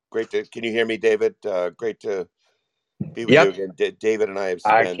Great to. Can you hear me, David? Great to be with you Yep, again. David and I have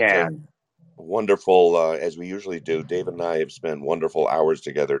I spent can. wonderful, as we usually do. David and I have spent wonderful hours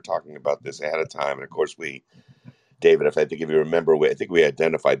together talking about this ahead of time, and of course, David, if I think if you remember, I think we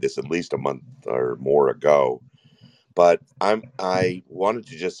identified this at least a month or more ago. But I wanted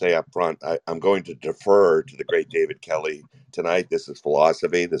to just say up front, I'm going to defer to the great David Kelley tonight. This is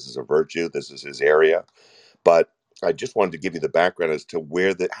philosophy. This is a virtue. This is his area. But I just wanted to give you the background as to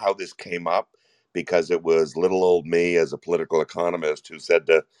how this came up, because it was little old me as a political economist who said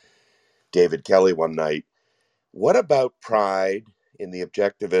to David Kelley one night, "What about pride in the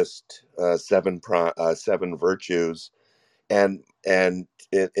objectivist seven virtues?" And in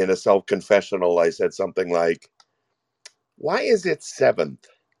a self confessional, I said something like, "Why is it seventh?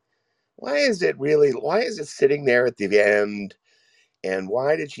 Why is it really? Why is it sitting there at the end?" And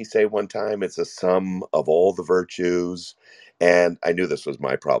why did she say one time it's a sum of all the virtues? And I knew this was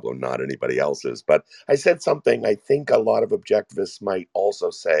my problem, not anybody else's. But I said something I think a lot of objectivists might also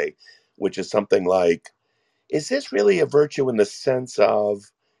say, which is something like, is this really a virtue in the sense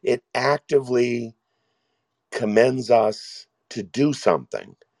of it actively commends us to do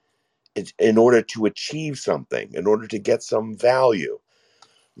something in order to achieve something, in order to get some value?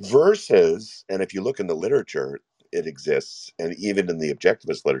 Versus, and if you look in the literature, it exists, and even in the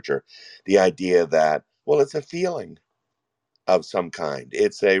objectivist literature, the idea that, well, it's a feeling of some kind.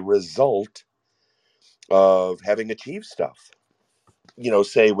 It's a result of having achieved stuff,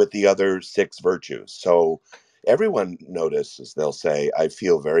 say with the other six virtues. So everyone notices, they'll say, I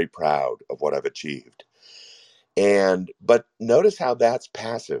feel very proud of what I've achieved. But notice how that's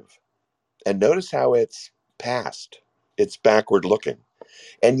passive, and notice how it's past, it's backward looking.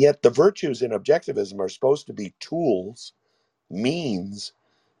 And yet, the virtues in objectivism are supposed to be tools, means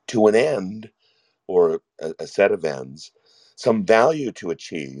to an end or a set of ends, some value to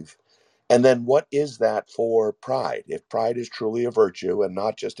achieve. And then, what is that for pride? If pride is truly a virtue, and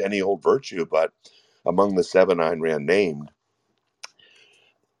not just any old virtue, but among the seven Ayn Rand named,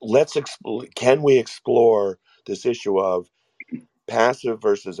 can we explore this issue of passive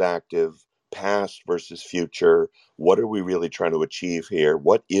versus active, past versus future? What are we really trying to achieve here?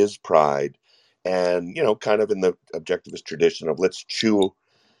 What is pride? And kind of in the objectivist tradition of let's chew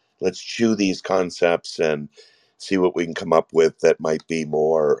these concepts and see what we can come up with that might be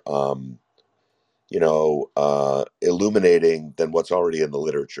more illuminating than what's already in the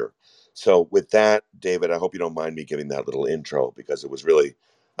literature. So, with that, David, I hope you don't mind me giving that little intro, because it was really,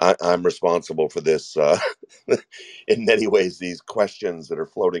 I'm responsible for this in many ways, these questions that are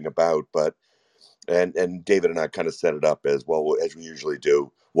floating about. But, and David and I kind of set it up as well, as we usually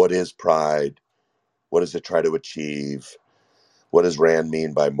do. What is pride? What does it try to achieve? What does Rand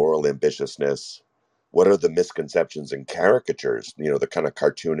mean by moral ambitiousness? What are the misconceptions and caricatures, the kind of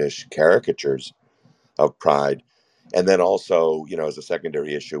cartoonish caricatures of pride? And then also, as a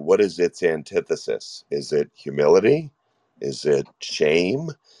secondary issue, what is its antithesis? Is it humility? Is it shame?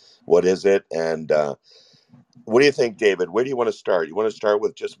 What is it? And what do you think, David? Where do you want to start? You want to start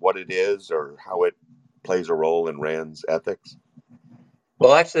with just what it is, or how it plays a role in Rand's ethics?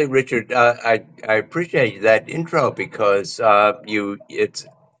 Well, actually, Richard, I appreciate that intro because it's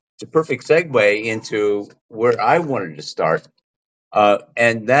a perfect segue into where I wanted to start,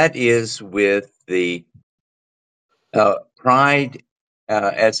 and that is with the pride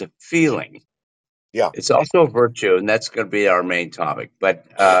as a feeling. Yeah. It's also a virtue, and that's going to be our main topic. But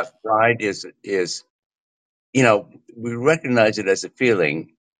pride is we recognize it as a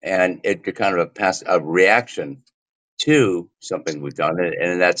feeling, and it kind of a reaction to something we've done, and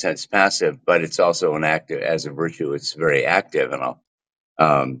in that sense, passive. But it's also an active as a virtue. It's very active, and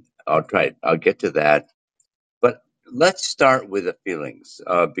I'll get to that. But let's start with the feelings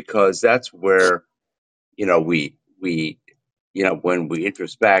because that's where we when we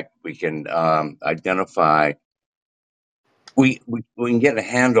introspect, we can identify. We can get a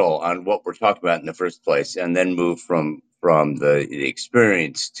handle on what we're talking about in the first place, and then move from the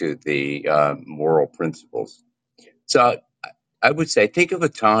experience to the moral principles. So I would say, think of a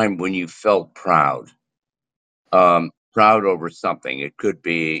time when you felt proud, proud over something. It could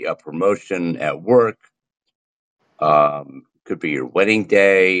be a promotion at work, could be your wedding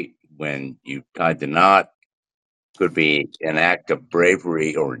day when you tied the knot, could be an act of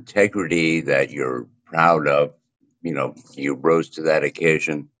bravery or integrity that you're proud of. You rose to that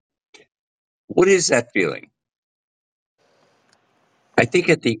occasion. What is that feeling? I think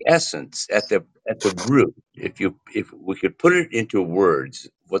at the essence, at the root, if we could put it into words,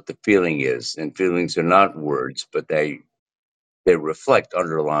 what the feeling is, and feelings are not words, but they reflect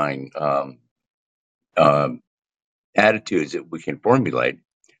underlying um, attitudes that we can formulate.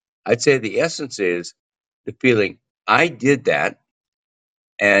 I'd say the essence is the feeling, I did that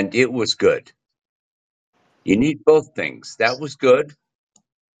and it was good. You need both things. That was good,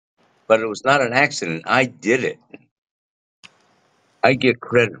 but it was not an accident. I did it. I get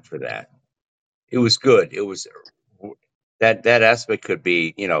credit for that. It was good. It was that aspect could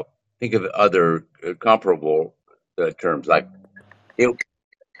be, think of other comparable terms like it,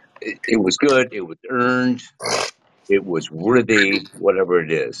 it was good, it was earned, it was worthy, whatever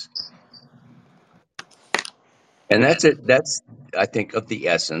it is. And that's it. That's, I think, of the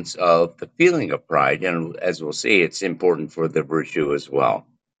essence of the feeling of pride. And as we'll see, it's important for the virtue as well.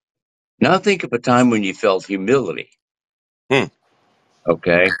 Now think of a time when you felt humility. Hmm.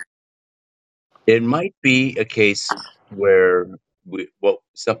 Okay. It might be a case where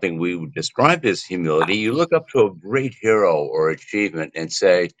something we would describe as humility. You look up to a great hero or achievement and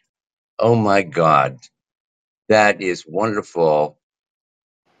say, "Oh my God, that is wonderful.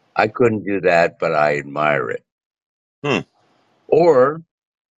 I couldn't do that, but I admire it." Hmm. Or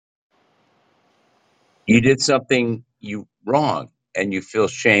you did something you wrong and you feel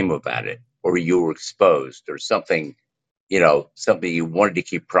shame about it, or you were exposed, or something, something you wanted to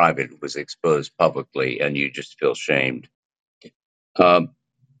keep private was exposed publicly, and you just feel shamed. Um,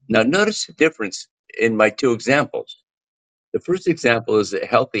 Now, notice the difference in my two examples. The first example is a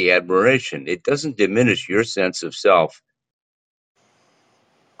healthy admiration. It doesn't diminish your sense of self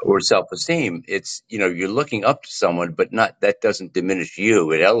or self-esteem. It's, you're looking up to someone, but not that doesn't diminish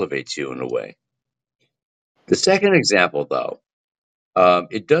you. It elevates you in a way. The second example, though,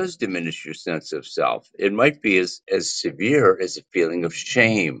 it does diminish your sense of self. It might be as severe as a feeling of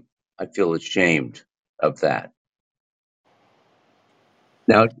shame. I feel ashamed of that.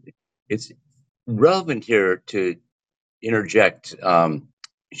 Now, it's relevant here to interject.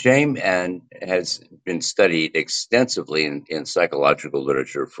 Shame and has been studied extensively in psychological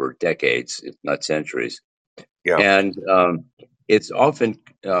literature for decades, if not centuries, Yeah. and it's often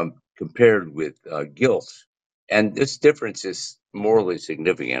compared with guilt. And this difference is morally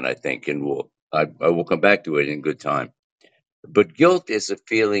significant, I think, and I will come back to it in good time. But guilt is a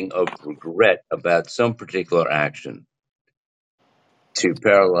feeling of regret about some particular action. To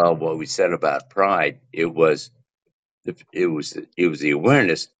parallel what we said about pride, it was the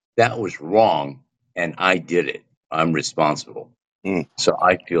awareness that was wrong, and I did it. I'm responsible, Hmm. so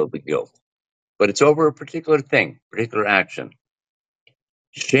I feel the guilt. But it's over a particular thing, particular action.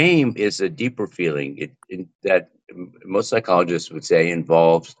 Shame is a deeper feeling that most psychologists would say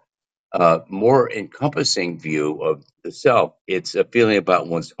involves a more encompassing view of the self. It's a feeling about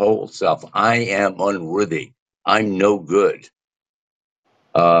one's whole self. I am unworthy. I'm no good.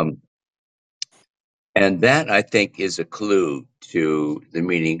 Um, and that, I think, is a clue to the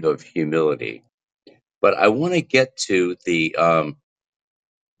meaning of humility. But I want to get to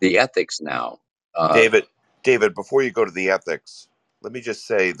the ethics now. Uh, David, David, before you go to the ethics, let me just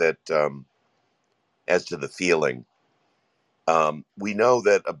say that as to the feeling, we know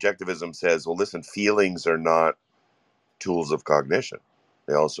that objectivism says, well, listen, feelings are not tools of cognition.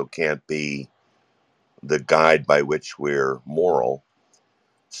 They also can't be the guide by which we're moral.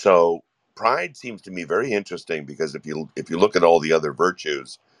 So pride seems to me very interesting because if you look at all the other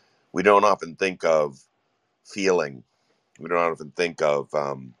virtues, we don't often think of feeling. We don't often think of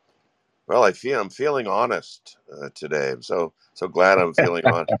well, I'm feeling honest today. I'm so glad I'm feeling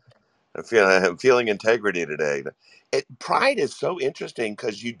on. I'm feeling integrity today. Pride is so interesting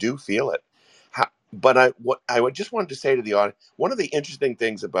because you do feel it. But just wanted to say to the audience, one of the interesting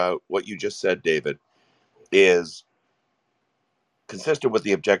things about what you just said, David, is consistent with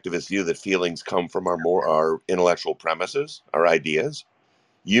the objectivist view that feelings come from our intellectual premises, our ideas.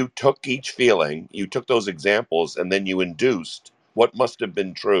 You took each feeling, you took those examples, and then you induced what must have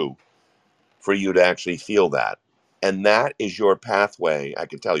been true for you to actually feel that. And that is your pathway. I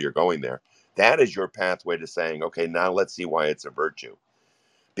can tell you're going there. That is your pathway to saying, okay, now let's see why it's a virtue.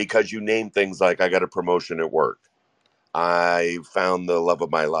 Because you name things like, I got a promotion at work. I found the love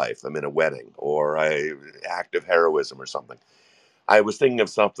of my life. I'm in a wedding, or I act of heroism or something. I was thinking of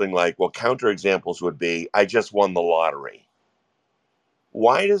something like, well, counterexamples would be, I just won the lottery.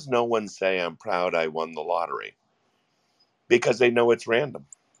 Why does no one say, I'm proud I won the lottery? Because they know it's random.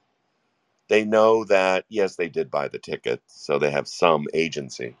 They know that, yes, they did buy the ticket, so they have some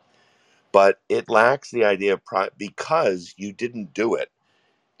agency. But it lacks the idea of pride because you didn't do it.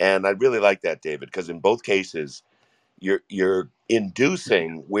 And I really like that, David, because in both cases, you're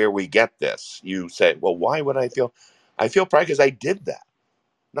inducing where we get this. You say, well, why would I feel? I feel pride because I did that.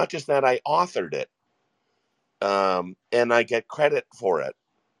 Not just that, I authored it, and I get credit for it.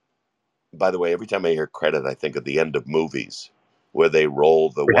 By the way, every time I hear credit, I think of the end of movies. where they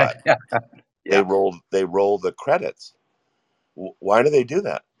roll the what? Yeah. They roll the credits. Why do they do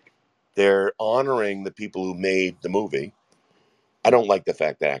that? They're honoring the people who made the movie. I don't like the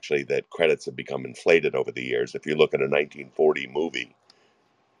fact that actually that credits have become inflated over the years. If you look at a 1940 movie,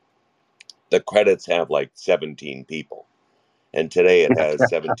 the credits have like 17 people, and today it has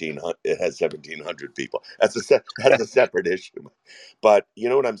 1,700 people. That's a separate issue. But you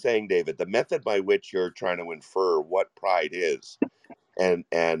know what I'm saying, David? The method by which you're trying to infer what pride is,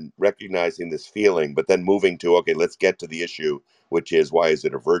 and recognizing this feeling, but then moving to, okay, let's get to the issue, which is, why is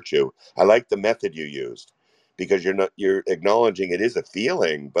it a virtue? I like the method you used, because you're acknowledging it is a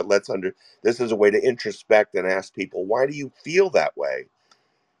feeling, but this is a way to introspect and ask people, why do you feel that way,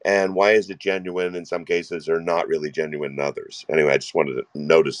 and why is it genuine in some cases or not really genuine in others? Anyway, I just wanted to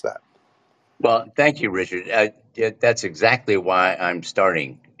notice that. Well, thank you, Richard. That's exactly why I'm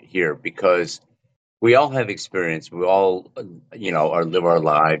starting here, because we all have experience. We all, live our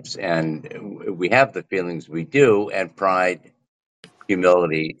lives, and we have the feelings we do. And pride,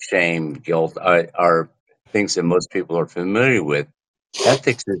 humility, shame, guilt are things that most people are familiar with.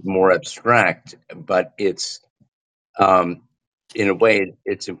 Ethics is more abstract, but um, in a way,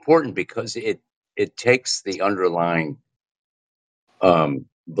 it's important because it takes the underlying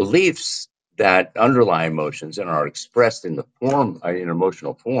beliefs that underlie emotions and are expressed in the form, in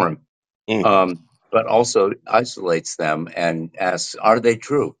emotional form, Mm, but also isolates them and asks, are they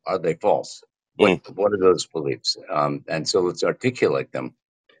true? Are they false? mm, What are those beliefs? And so let's articulate them.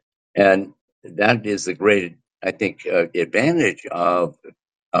 And that is the great, I think, advantage of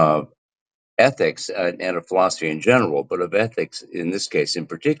uh, ethics and of philosophy in general, but of ethics in this case in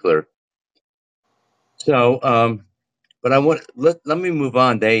particular. So, but let me move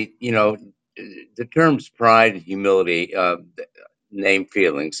on. The terms pride and humility name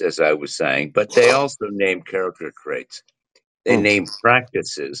feelings, as I was saying, but they also name character traits. They mm, name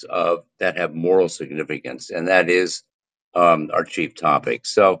practices of that have moral significance, and that is our chief topic.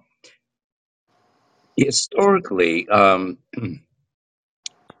 So historically,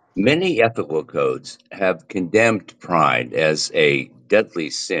 many ethical codes have condemned pride as a deadly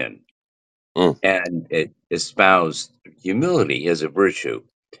sin, mm, and it espoused humility as a virtue.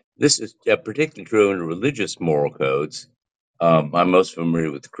 This is particularly true in religious moral codes. I'm most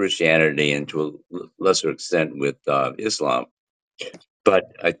familiar with Christianity and to a lesser extent with Islam, but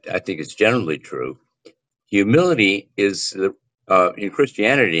I think it's generally true. Humility is in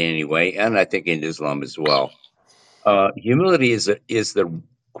Christianity anyway, and I think in Islam as well. Humility is the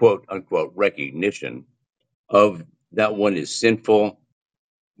quote unquote recognition of that one is sinful,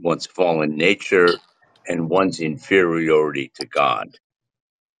 one's fallen nature, and one's inferiority to God.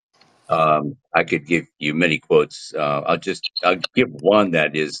 I could give you many quotes. I'll give one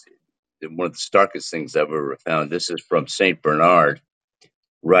that is one of the starkest things I've ever found. This is from Saint Bernard,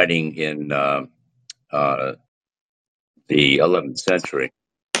 writing in uh, the 11th century.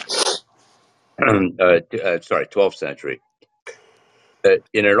 Sorry, 12th century.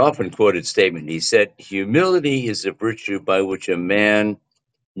 In an often quoted statement, he said, "Humility is a virtue by which a man,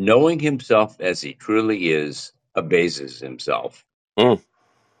 knowing himself as he truly is, abases himself." mm.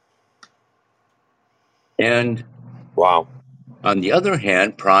 And Wow. on the other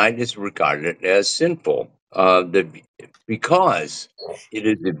hand, pride is regarded as sinful because it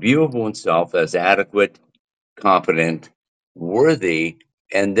is the view of oneself as adequate, competent, worthy,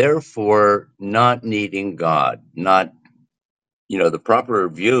 and therefore not needing God. Not, the proper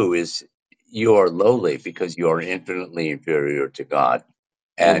view is you are lowly because you are infinitely inferior to God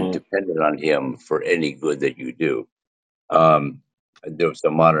and Hmm. dependent on Him for any good that you do. Um, there was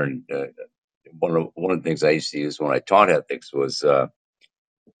a modern one of the things I used to use when I taught ethics was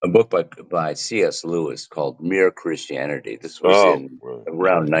a book by C.S. Lewis called Mere Christianity. This was Oh, in yeah,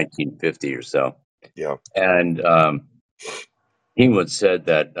 around 1950 or so. yeah. And he once said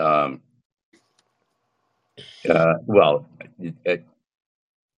that, well, uh,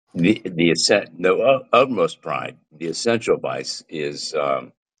 the utmost pride, the essential vice is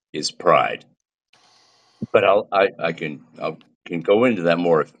pride. But I can go into that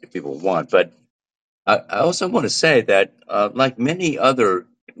more if people want. But I also want to say that, like many other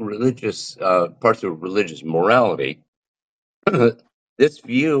religious parts of religious morality, this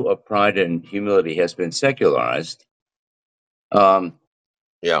view of pride and humility has been secularized. Um,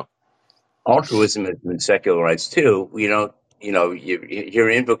 Yeah. Altruism has been secularized too. You hear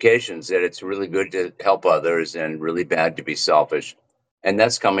invocations that it's really good to help others and really bad to be selfish, and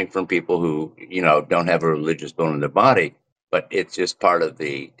that's coming from people who don't have a religious bone in their body, but it's just part of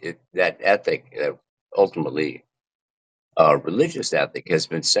that ethic. Ultimately, religious ethic has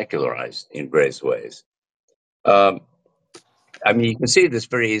been secularized in various ways. Um, I mean, you can see this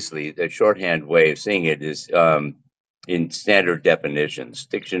very easily. The shorthand way of seeing it is in standard definitions.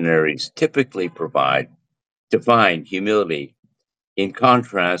 Dictionaries typically define humility in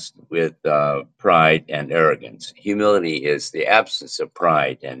contrast with pride and arrogance. Humility is the absence of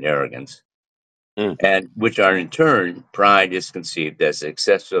pride and arrogance, Mm, and which are in turn, pride is conceived as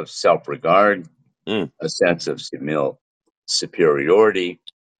excessive self-regard, mm, a sense of superiority.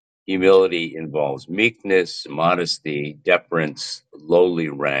 Humility involves meekness, modesty, deference, lowly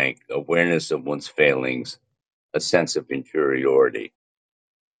rank, awareness of one's failings, a sense of inferiority.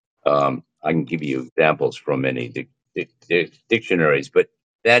 I can give you examples from many dictionaries, but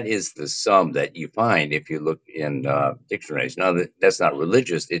that is the sum that you find if you look in dictionaries. Now, that's not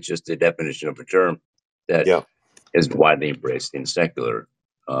religious, it's just a definition of a term that yeah, is widely embraced in secular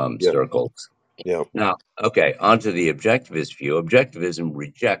yeah, circles. yeah. Now, okay, on to the objectivist view. Objectivism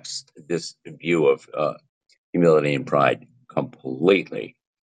rejects this view of humility and pride completely,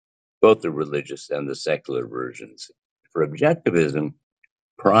 both the religious and the secular versions. For objectivism,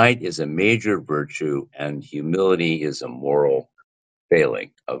 pride is a major virtue and humility is a moral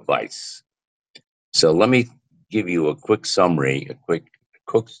failing, a vice. So let me give you a quick summary, a quick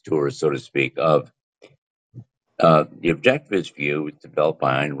cook's tour, so to speak, of the objectivist view developed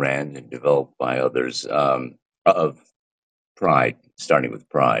by Ayn Rand and developed by others of pride, starting with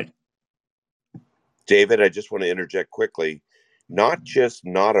pride. David, I just want to interject quickly. Not just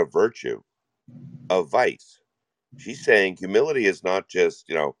not a virtue, a vice. She's saying humility is not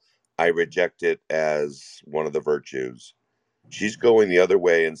just, I reject it as one of the virtues. She's going the other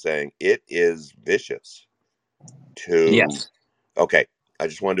way and saying it is vicious to. Yes, Okay, I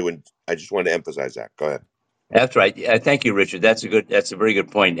just wanted to emphasize that. Go ahead. that's right. Thank you, Richard. That's a very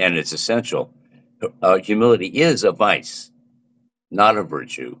good point, and it's essential. Humility is a vice, not a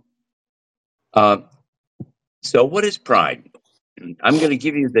virtue. Uh, so, what is pride? I'm going to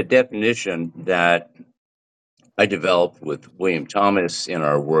give you the definition that I developed with William Thomas in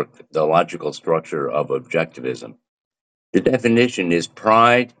our work, The Logical Structure of Objectivism. The definition is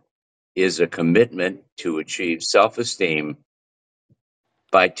pride is a commitment to achieve self esteem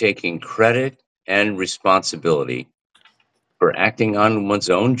by taking credit and responsibility for acting on one's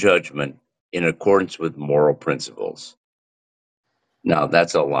own judgment in accordance with moral principles. Now,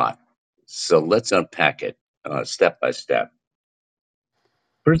 that's a lot. So let's unpack it step by step.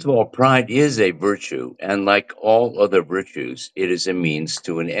 First of all, pride is a virtue, and like all other virtues, it is a means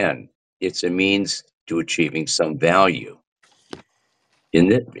to an end. It's a means to achieving some value. In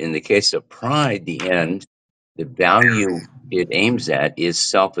the case of pride, the value it aims at is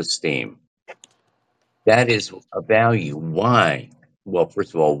self esteem. That is a value. Why? Well,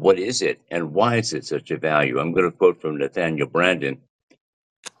 first of all, what is it and why is it such a value? I'm going to quote from Nathaniel Branden,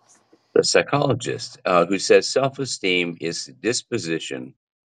 the psychologist, who says self esteem is the disposition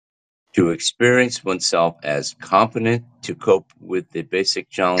to experience oneself as competent to cope with the basic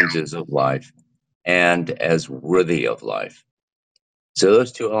challenges of life and as worthy of life. So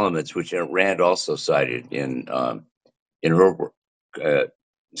those two elements, which Rand also cited in her uh,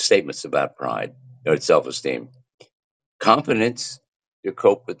 statements about pride or self-esteem, competence to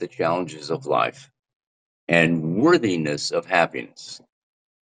cope with the challenges of life and worthiness of happiness.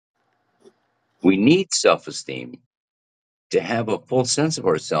 We need self-esteem to have a full sense of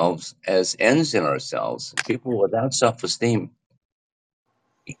ourselves as ends in ourselves. People without self-esteem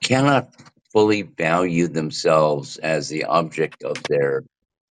cannot fully value themselves as the object of their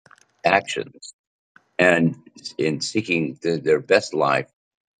actions. And in seeking their best life,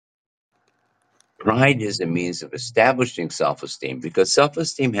 pride is a means of establishing self esteem because self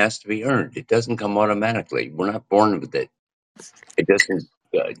esteem has to be earned. It doesn't come automatically. We're not born with it. It doesn't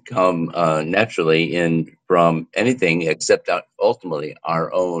come naturally in from anything except ultimately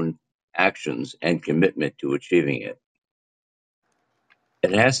our own actions and commitment to achieving it.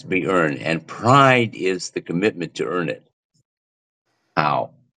 It has to be earned, and pride is the commitment to earn it.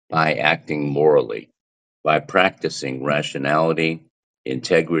 How? By acting morally, by practicing rationality,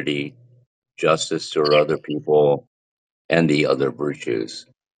 integrity, justice toward other people, and the other virtues,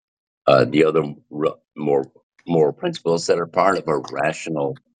 the other more moral principles that are part of a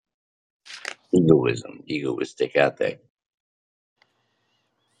rational egoistic ethic.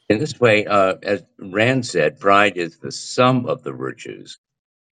 In this way, as Rand said, pride is the sum of the virtues.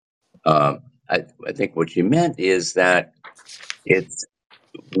 I think what she meant is that it's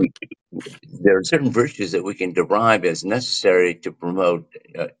we, there are certain virtues that we can derive as necessary to promote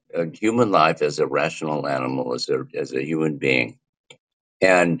a human life as a rational animal, as a human being.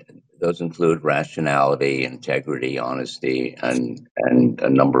 And those include rationality, integrity, honesty, and a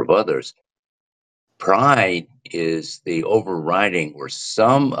number of others. pride is the overriding, or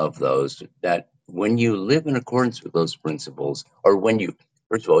some of those, that when you live in accordance with those principles, or when you,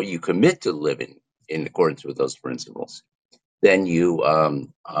 first of all, you commit to living in accordance with those principles, then you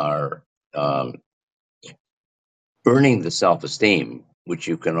are um, earning the self-esteem, which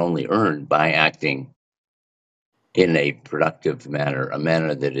you can only earn by acting in a productive manner, a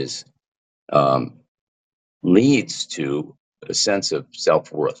manner that is um, leads to a sense of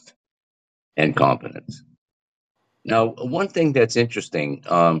self-worth and confidence. Now, one thing that's interesting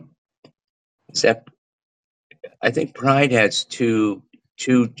is that I think pride has two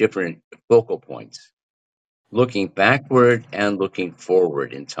different focal points: looking backward and looking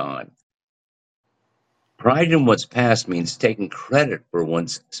forward in time. Pride in one's past means taking credit for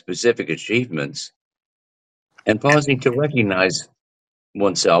one's specific achievements and pausing to recognize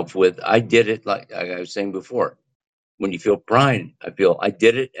oneself with "I did it," like I was saying before. When you feel pride, I feel I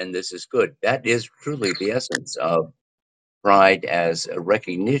did it and this is good. That is truly the essence of pride, as a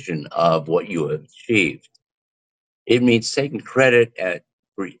recognition of what you have achieved. It means taking credit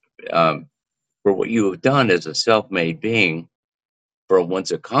for, um, for what you have done as a self-made being, for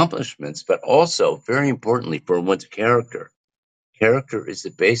one's accomplishments, but also, very importantly, for one's character. Character is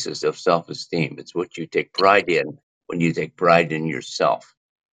the basis of self-esteem. It's what you take pride in when you take pride in yourself,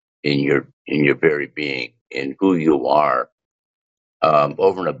 in your very being, in who you are,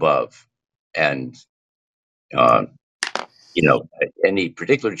 over and above, and uh, any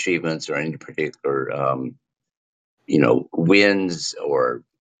particular achievements or any particular wins, or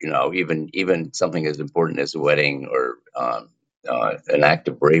even something as important as a wedding, or an act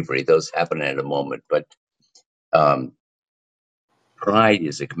of bravery. Those happen at a moment, but um, pride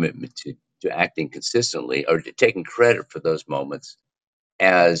is a commitment to acting consistently, or to taking credit for those moments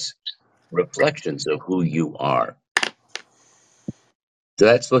as reflections of who you are. So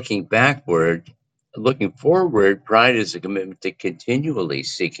that's looking backward. Looking forward, pride is a commitment to continually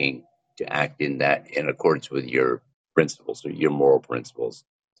seeking to act in accordance with your principles, or your moral principles,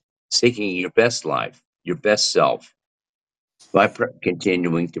 seeking your best life, your best self, by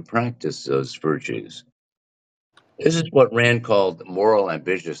continuing to practice those virtues. This is what Rand called moral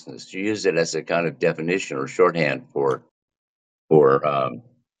ambitiousness. She used it as a kind of definition or shorthand for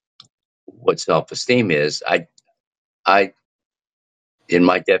what self-esteem is. I, in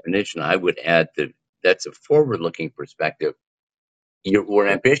my definition, I would add that that's a forward-looking perspective. We're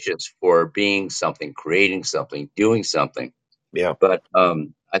ambitious for being something, creating something, doing something. Yeah. But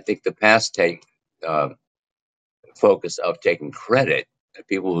I think the past uh, focus of taking credit,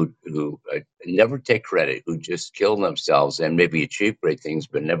 people who never take credit, who just kill themselves and maybe achieve great things,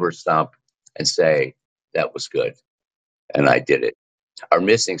 but never stop and say, that was good and I did it, are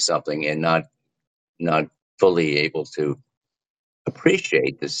missing something, and not fully able to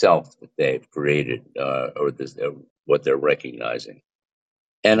appreciate the self that they've created, or what they're recognizing.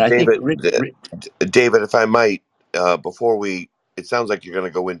 And I think, David, David, if I might, before it sounds like you're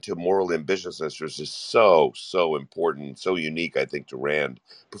going to go into moral ambitiousness, which is so, so important, so unique, I think, to Rand.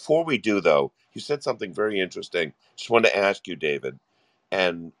 Before we do, though, you said something very interesting. Just wanted to ask you, David,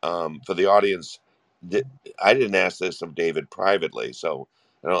 and for the audience, th- I didn't ask this of David privately, so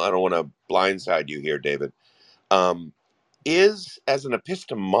I don't want to blindside you here, David. Um, as an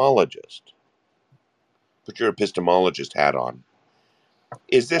epistemologist, put your epistemologist hat on.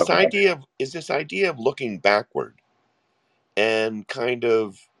 okay, Is this idea of looking backward and kind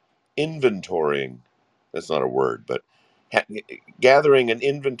of inventorying, that's not a word, but ha- gathering an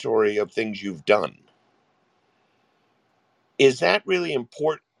inventory of things you've done, is that really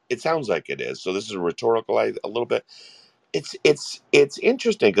important? It sounds like it is. So this is a rhetorical, a little bit. It's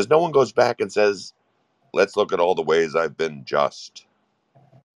interesting because no one goes back and says, let's look at all the ways I've been just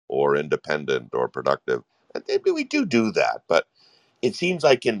or independent or productive. And maybe we do that, but it seems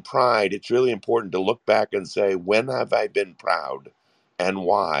like in pride, it's really important to look back and say, when have I been proud and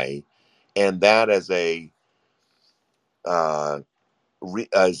why? And that uh,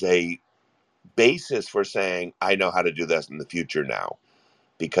 as a basis for saying, I know how to do this in the future now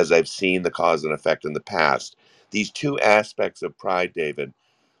because I've seen the cause and effect in the past. These two aspects of pride, David,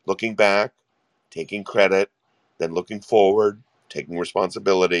 looking back, taking credit, then looking forward, taking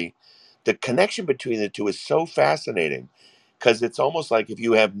responsibility. The connection between the two is so fascinating because it's almost like if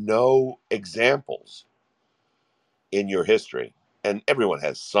you have no examples in your history, and everyone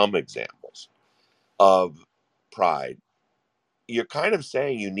has some examples of pride, you're kind of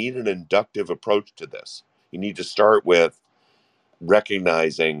saying you need an inductive approach to this. You need to start with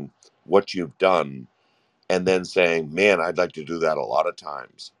recognizing what you've done and then saying, man, I'd like to do that a lot of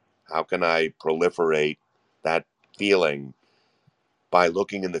times. How can I proliferate that feeling by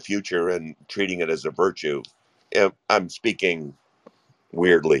looking in the future and treating it as a virtue. I'm speaking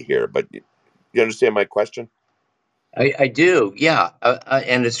weirdly here, but you understand my question? I do, yeah,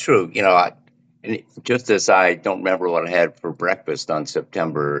 and it's true. And just as I don't remember what I had for breakfast on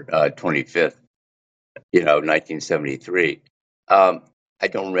September 25th, 1973. I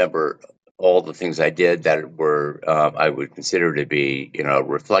don't remember all the things I did that were I would consider to be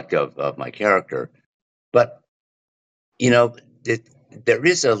reflective of my character, but you know, it,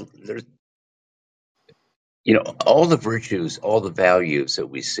 there's all the virtues, all the values that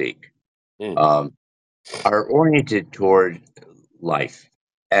we seek. Mm, Um, are oriented toward life.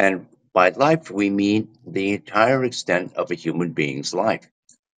 And by life, we mean the entire extent of a human being's life.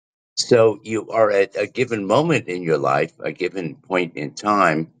 So you are at a given moment in your life, a given point in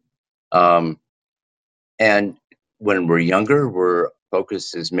time. Um, and when we're younger, our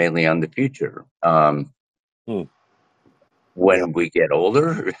focus is mainly on the future. mm, yeah, When we get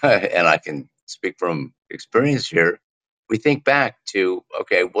older, and I can speak from experience here, we think back to,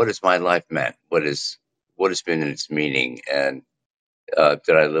 okay, what has my life meant? What has been its meaning? And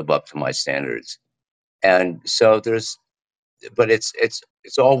did I live up to my standards? And so but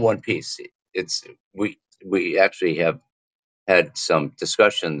it's all one piece. It's we actually have had some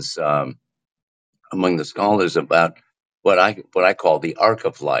discussions among the scholars about what I call the arc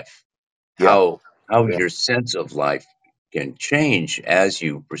of life, yeah, how yeah, your sense of life can change as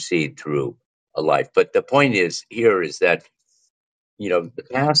you proceed through a life. But the point is here is that the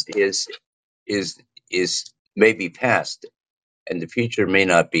past is is maybe past and the future may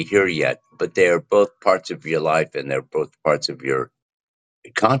not be here yet, but they are both parts of your life and they're both parts of your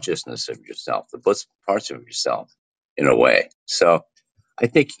consciousness of yourself, the both parts of yourself in a way. So I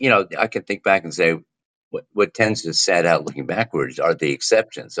think, I can think back and say what tends to set out looking backwards are the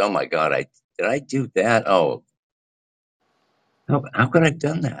exceptions. Oh my God, did I do that? Oh, how could I have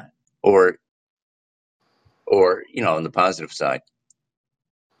done that? Or, on the positive side,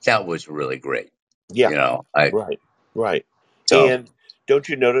 that was really great. yeah. I, Right, right. so And don't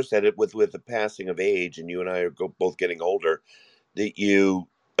you notice that with the passing of age, and you and I are both getting older, that you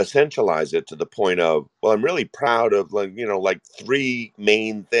essentialize it to the point of, well, I'm really proud of, like three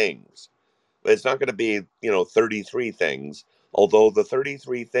main things. It's not going to be 33 things, although the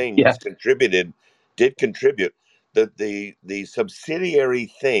 33 yeah, things did contribute. The subsidiary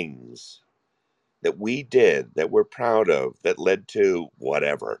things that we did that we're proud of that led to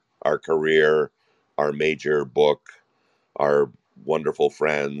whatever, our career, our major book, our wonderful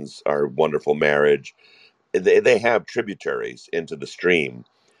friends, our wonderful marriage, they have tributaries into the stream.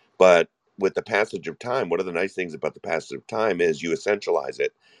 But with the passage of time, one of the nice things about the passage of time is you essentialize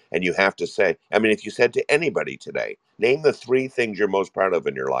it. And you have to say, I mean, if you said to anybody today, name the three things you're most proud of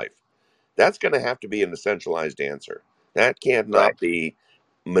in your life, that's going to have to be an essentialized answer. That can't right. not be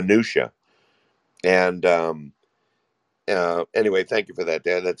minutia. And anyway, thank you for that,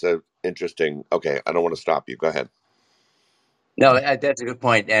 Dan. That's a interesting. Okay, I don't want to stop you. Go ahead. No, that's a good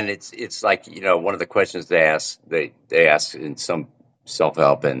point, and it's like one of the questions they ask in some self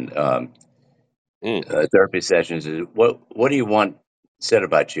help and Mm. therapy sessions is what do you want said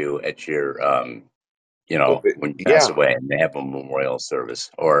about you at your Okay. when you pass Yeah. away and they have a memorial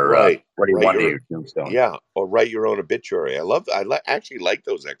service, or Right. what do you Write want in your your tombstone? Yeah, or write your own obituary. I love. Actually like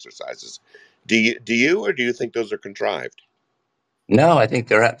those exercises. Do you, or do you think those are contrived? No, I think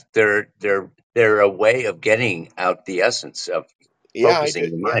they're a way of getting out the essence of Yeah, I focusing do.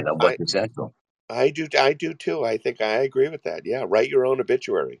 your Yeah, mind on what's essential. I do too. I think I agree with that. Yeah, write your own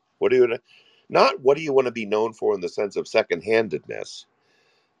obituary. What do you not what do you want to be known for in the sense of second-handedness,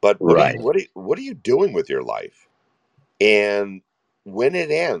 but Right. what are you doing with your life? And when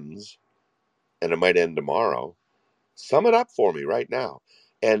it ends, and it might end tomorrow, sum it up for me right now.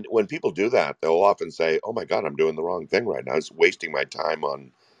 And when people do that, they'll often say, "Oh my God, I'm doing the wrong thing right now. It's wasting my time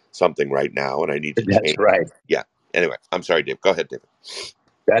on something right now, and I need to That's change." right. Yeah. Anyway, I'm sorry, Dave. Go ahead, David.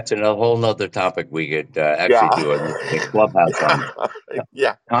 That's a whole nother topic we could actually Yeah. do a clubhouse on.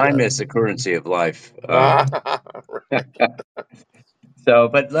 Yeah. Time Yeah. is the currency of life. Right. So,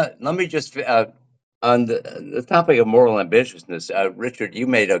 but let me just on the topic of moral ambitiousness, Richard, you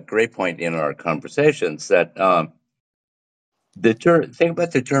made a great point in our conversations that the term think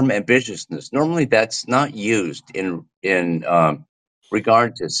about the term ambitiousness. Normally, that's not used in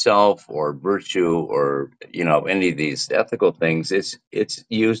regard to self or virtue or any of these ethical things. It's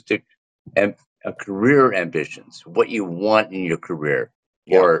used to am, career ambitions, what you want in your career,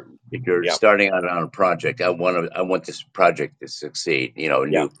 Yeah. or if you're Yeah. starting out on a project, I want this project to succeed. A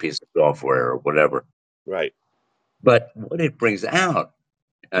Yeah. new piece of software or whatever. Right. But what it brings out,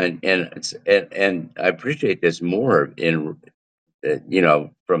 and I appreciate this more in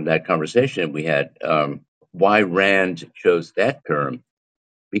from that conversation we had, why Rand chose that term,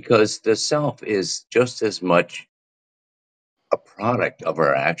 because the self is just as much a product of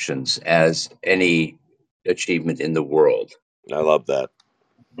our actions as any achievement in the world. I love that.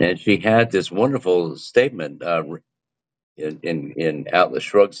 And she had this wonderful statement in Atlas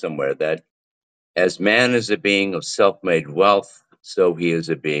Shrugged somewhere, that as man is a being of self-made wealth, so he is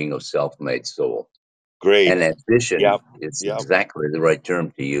a being of self-made soul. Great. And ambition Yep. is Yep. exactly the right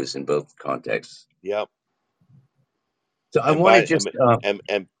term to use in both contexts. Yep. So I And want to by just, and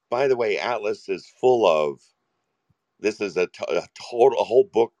by the way, Atlas is full of this is a total a whole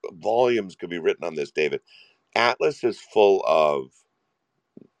book volumes could be written on this, David. Atlas is full of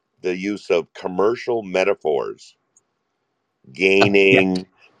the use of commercial metaphors, yeah, gaining,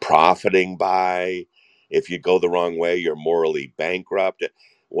 profiting by. If you go the wrong way, you're morally bankrupt.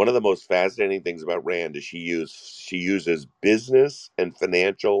 One of the most fascinating things about Rand is she uses business and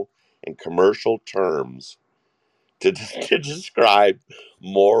financial and commercial terms to, to describe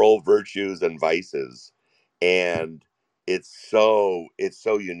moral virtues and vices, and it's so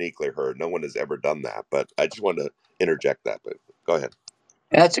uniquely her. No one has ever done that. But I just wanted to interject that. But go ahead.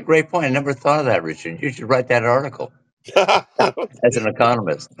 that's a great point. I never thought of that, Richard. You should write that article as an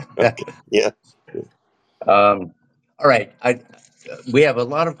economist. Okay. Yeah. All right. We have a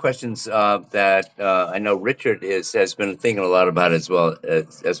lot of questions that I know Richard has been thinking a lot about as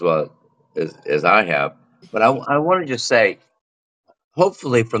I have. But I want to just say,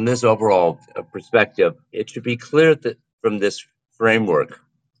 hopefully, from this overall perspective, it should be clear that from this framework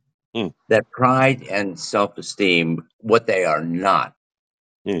Hmm. that pride and self-esteem, what they are not.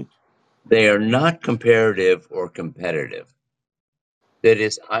 Hmm. They are not comparative or competitive. That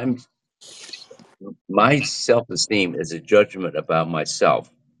is, my self-esteem is a judgment about myself.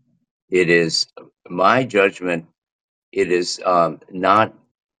 It is my judgment. It is not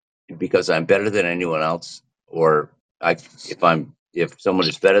because I'm better than anyone else, or if someone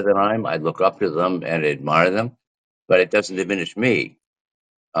is better than I look up to them and admire them, but it doesn't diminish me.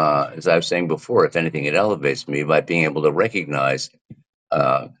 As I was saying before, if anything, it elevates me by being able to recognize,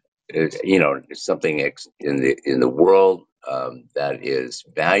 uh, something in the world that is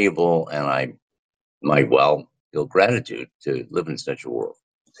valuable, and I might well feel gratitude to live in such a world.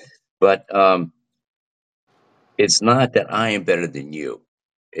 But it's not that I am better than you.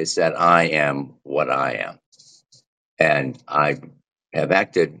 It's that I am what I am. And I have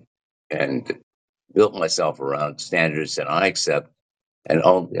acted and built myself around standards that I accept. And the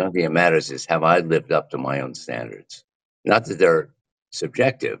only thing that matters is, have I lived up to my own standards? Not that they're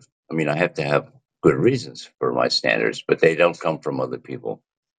subjective. I mean, I have to have good reasons for my standards, but they don't come from other people.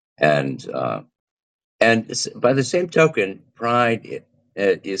 And by the same token, pride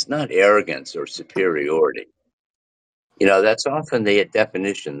is not arrogance or superiority. That's often the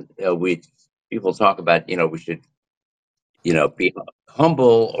definition. We People talk about, we should, be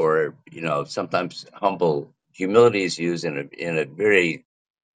humble, or sometimes humble humility is used in a very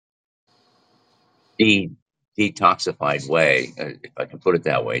de- detoxified way, if I can put it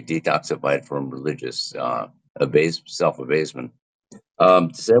that way, detoxified from religious self abasement. To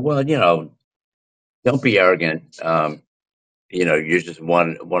say, well, don't be arrogant. You're just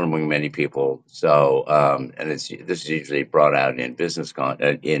one among many people. So, and this is usually brought out in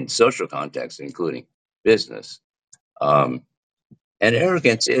in social contexts, including business. Um, and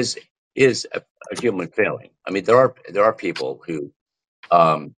arrogance is a human failing. I mean, there are people who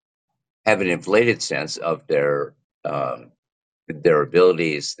um, have an inflated sense of their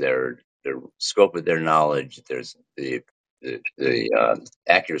abilities, their scope of their knowledge. There's the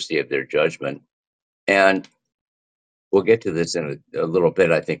accuracy of their judgment, and we'll get to this in a little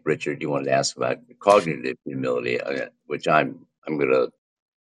bit. I think, Richard, you wanted to ask about cognitive humility, which I'm going to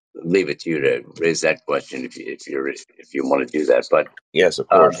leave it to you to raise that question if you want to do that. But Yes, of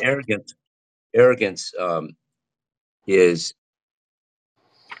course. arrogance is,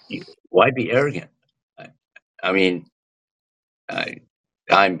 why be arrogant? I, I mean, I,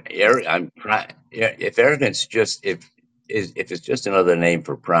 I'm proud. If arrogance if it's just another name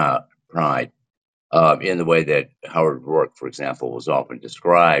for pride, in the way that Howard Rourke, for example, was often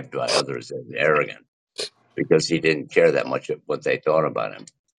described by others as arrogant because he didn't care that much of what they thought about him.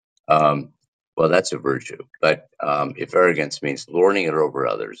 Um, well, that's a virtue. But if arrogance means lording it over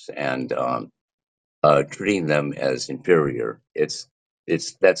others and treating them as inferior,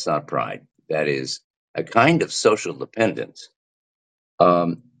 that's not pride. That is a kind of social dependence.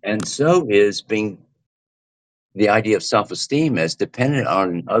 And so is being the idea of self-esteem as dependent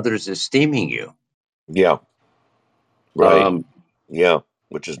on others esteeming you. Yeah. Right. Um, Yeah.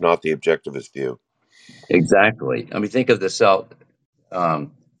 Which is not the objectivist view. exactly. I mean, think of the self.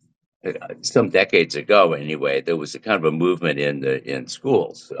 some decades ago, anyway, there was a kind of a movement in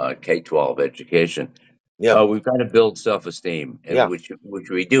schools, K-12 education. Yeah. We've got to build self-esteem, and Yeah. which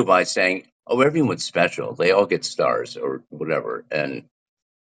we do by saying, "Oh, everyone's special. They all get stars or whatever," and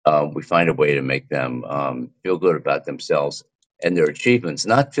we find a way to make them feel good about themselves and their achievements,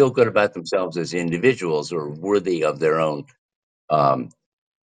 not feel good about themselves as individuals or worthy of their own um,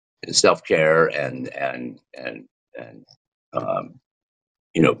 self-care and um,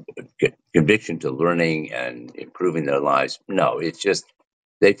 you know, conviction to learning and improving their lives. No, it's just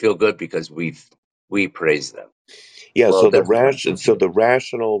they feel good because we praise them. Yeah. Well, So that's the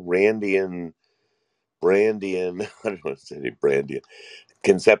rational Brandian, I don't want to say Brandian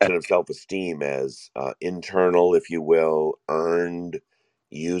conception of self-esteem as internal, if you will, earned,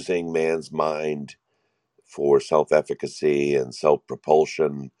 using man's mind for self-efficacy and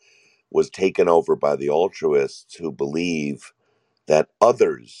self-propulsion, was taken over by the altruists who believe that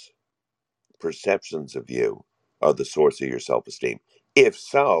others' perceptions of you are the source of your self-esteem. If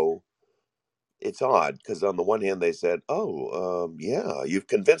so, it's odd because on the one hand they said, "Oh, yeah, you've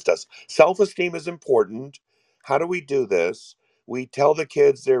convinced us. Self-esteem is important. How do we do this? We tell the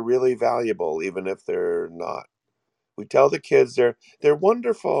kids they're really valuable, even if they're not. We tell the kids they're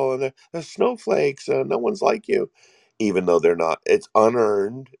wonderful and they're snowflakes. No one's like you, even though they're not. It's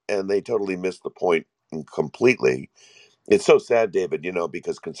unearned, and they totally miss the point completely. It's so sad, David,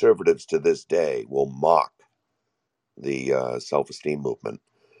 because conservatives to this day will mock the self-esteem movement.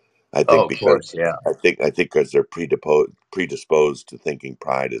 I oh, think of because course, yeah, I think because they're predisposed to thinking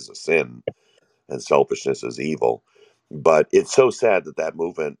pride is a sin and selfishness is evil. But it's so sad that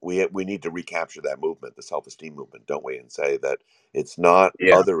movement we need to recapture that movement, the self-esteem movement, don't we? And say that it's not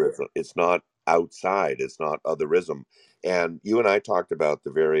yeah, otherism, it's not outside, it's not otherism. And you and I talked about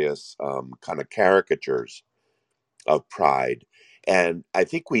the various kind of caricatures of pride, and I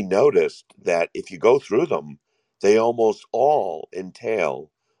think we noticed that if you go through them, they almost all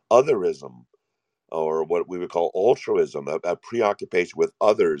entail otherism, or what we would call altruism, a preoccupation with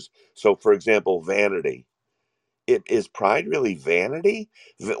others. So, for example, vanity. Is pride really vanity?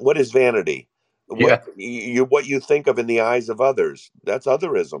 What is vanity? yeah, What you think of in the eyes of others? That's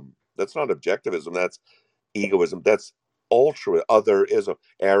otherism. That's not objectivism. That's egoism. That's otherism.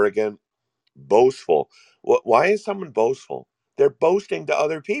 Arrogant, boastful. Why is someone boastful? They're boasting to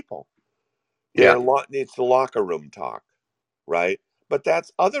other people. yeah. It's the locker room talk, right? But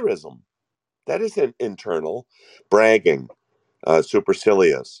that's otherism. That isn't internal. Bragging,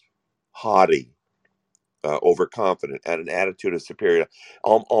 supercilious, haughty, overconfident, and an attitude of superior.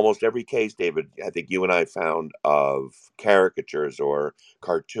 Almost every case, David, I think you and I found of caricatures or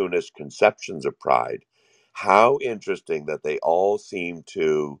cartoonish conceptions of pride. How interesting that they all seem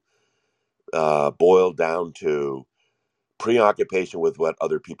to boil down to preoccupation with what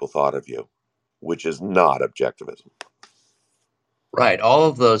other people thought of you, which is not objectivism. Right. All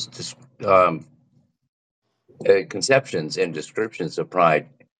of those um, conceptions and descriptions of pride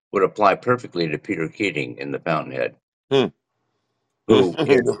would apply perfectly to Peter Keating in The Fountainhead, Hmm. who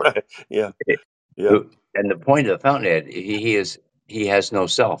is Right. Yeah. Yeah. who, and the point of The Fountainhead, he has no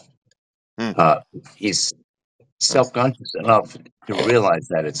self. Hmm. Uh, he's self-conscious enough to realize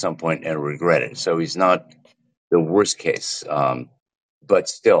that at some point and regret it. So he's not the worst case, but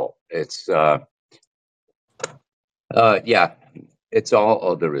still, yeah, it's all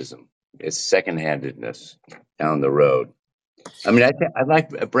otherism. It's second-handedness down the road. I mean, I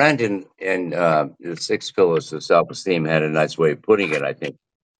like Brandon in the Six Pillars of Self-Esteem had a nice way of putting it. I think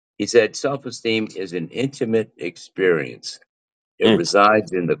he said self-esteem is an intimate experience. It Hmm.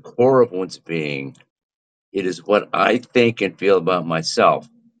 resides in the core of one's being. It is what I think and feel about myself,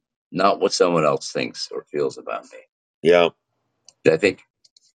 not what someone else thinks or feels about me. Yeah. I think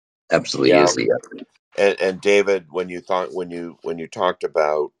absolutely Yeah. is the And David, when you talked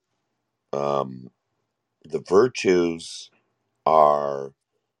about um, the virtues are,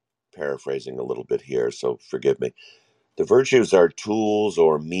 paraphrasing a little bit here, so forgive me. The virtues are tools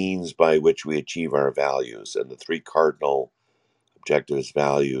or means by which we achieve our values, and the three cardinal objectivist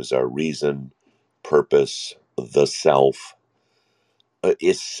values are reason, purpose, the self.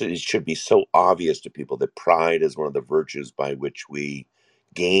 It should be so obvious to people that pride is one of the virtues by which we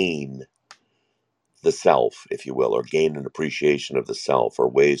gain the self, if you will, or gain an appreciation of the self, or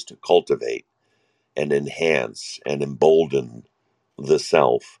ways to cultivate and enhance and embolden the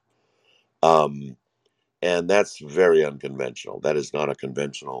self. Um, and that's very unconventional. That is not a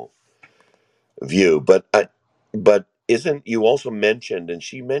conventional view. But isn't, you also mentioned, and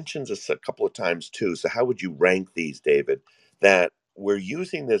she mentions this a couple of times too. So how would you rank these, David? That we're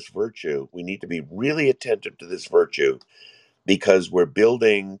using this virtue. We need to be really attentive to this virtue because we're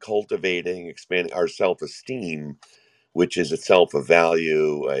building, cultivating, expanding our self-esteem, which is itself a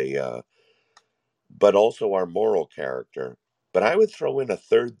value, but also our moral character. But I would throw in a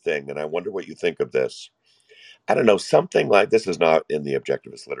third thing, and I wonder what you think of this. I don't know, something like this is not in the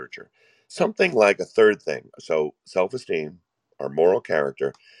objectivist literature. Something like a third thing. So self esteem, our moral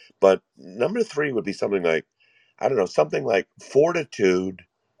character. But number three would be something like, I don't know, something like fortitude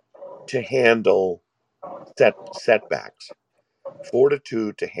to handle setbacks,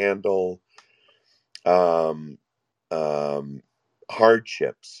 fortitude to handle um, um,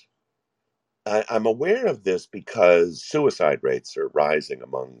 hardships. I'm aware of this because suicide rates are rising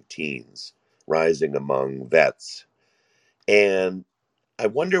among teens, rising among vets. And I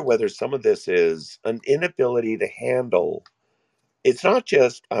wonder whether some of this is an inability to handle. It's not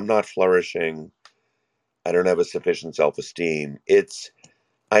just, I'm not flourishing, I don't have a sufficient self esteem. It's,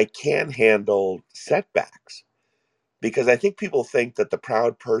 I can handle setbacks. Because I think people think that the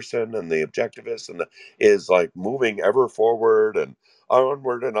proud person and the objectivist is like moving ever forward and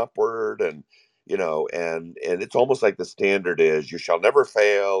onward and upward, and and it's almost like the standard is you shall never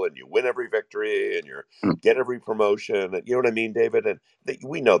fail and you win every victory and you Hmm. get every promotion, and you know what I mean, David. And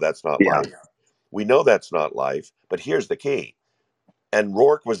we know that's not Yeah. life. We know that's not life. But here's the key. And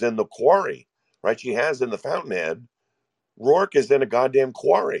Rourke was in the quarry, right? She has in the Fountainhead. Rourke is in a goddamn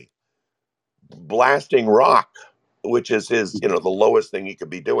quarry blasting rock, which is his, the lowest thing he could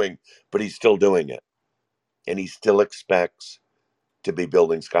be doing, but he's still doing it. And he still expects to be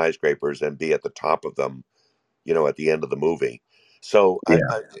building skyscrapers and be at the top of them, at the end of the movie. So Yeah.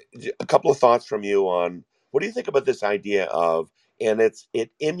 a couple of thoughts from you on what do you think about this idea of, and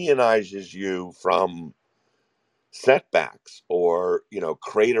it immunizes you from setbacks or,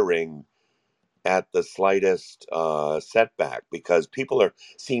 cratering at the slightest setback, because people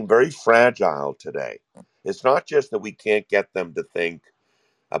seem very fragile today. It's not just that we can't get them to think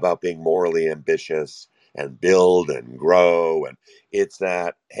about being morally ambitious and build and grow, and it's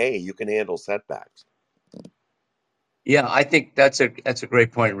that, hey, you can handle setbacks. Yeah, I think that's a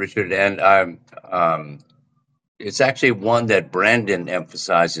great point, Richard, and it's actually one that Brandon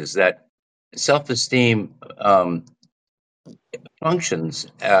emphasizes that self-esteem functions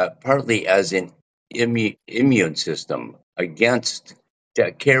partly as an immune system against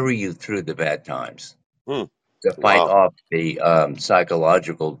to carry you through the bad times, Hmm. to fight Wow. off the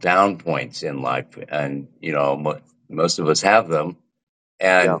psychological down points in life, and most of us have them.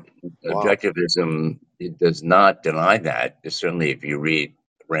 Yeah. And Wow. objectivism, it does not deny that. Certainly, if you read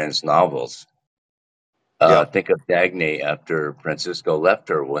Rand's novels, Yeah. think of Dagny after Francisco left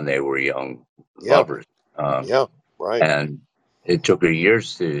her when they were young Yeah. lovers. Um, Yeah. Right. and it took her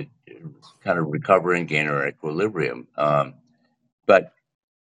years to kind of recover and gain her equilibrium. But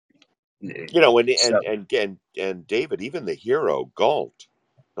And so, David, even the hero Galt,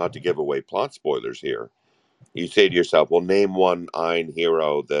 not to give away plot spoilers here, you say to yourself, well, name one Ein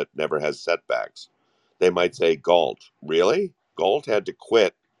hero that never has setbacks. They might say Galt. Really? Galt had to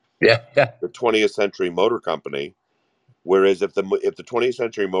quit yeah, yeah, the 20th Century Motor Company, whereas if the 20th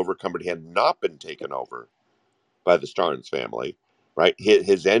Century Motor Company had not been taken over by the Starnes family, right,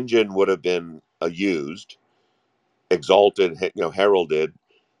 his engine would have been used, exalted, heralded.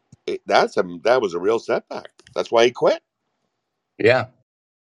 That was a real setback. That's why he quit. yeah.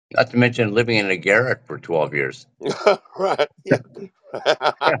 Not to mention living in a garret for 12 years. Right? Yeah.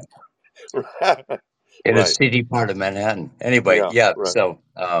 Yeah. In a Right. seedy part of Manhattan. Anyway, Yeah. yeah. Right. So,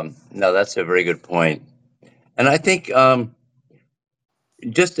 no, that's a very good point. And I think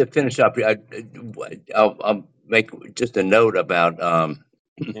just to finish up, I'll make just a note about.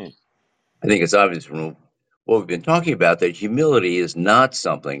 Hmm. I think it's obvious from what we've been talking about that humility is not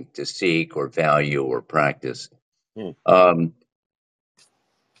something to seek or value or practice. Hmm. Um,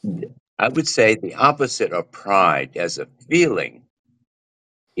 I would say the opposite of pride as a feeling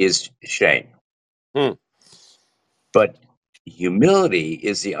is shame, Hmm. but humility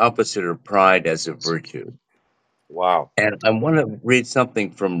is the opposite of pride as a virtue. Wow. And I want to read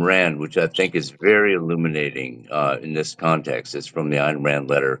something from Rand, which I think is very illuminating in this context. It's from the Ayn Rand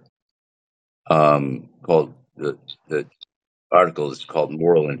letter, called the article is called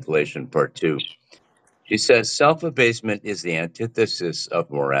Moral Inflation Part 2. She says self abasement is the antithesis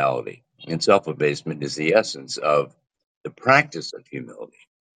of morality, and self abasement is the essence of the practice of humility.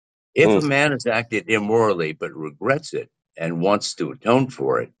 If Hmm. a man has acted immorally but regrets it and wants to atone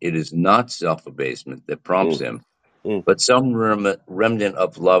for it, it is not self abasement that Hmm. prompts him, Hmm. but some remnant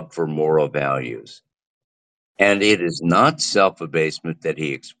of love for moral values. And it is not self abasement that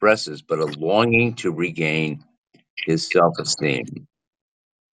he expresses, but a longing to regain his self esteem.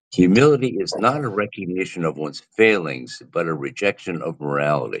 Humility is not a recognition of one's failings, but a rejection of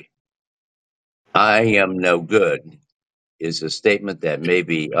morality. I am no good is a statement that may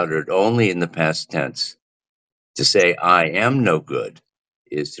be uttered only in the past tense. To say I am no good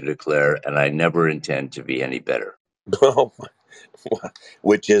is to declare, and I never intend to be any better. Oh,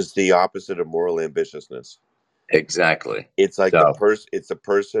 which is the opposite of moral ambitiousness. Exactly. It's like So, it's the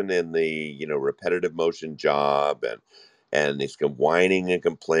person in the, repetitive motion job, and he's whining and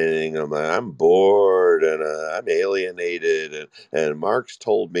complaining. I'm bored, and I'm alienated, and Marx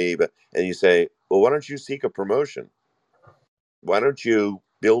told me, and you say, well, why don't you seek a promotion? Why don't you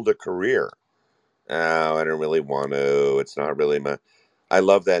build a career? Oh, I don't really want to. It's not really my. I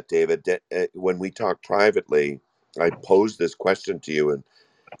love that, David. When we talk privately, I pose this question to you,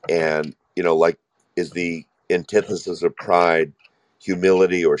 and like, is the antithesis of pride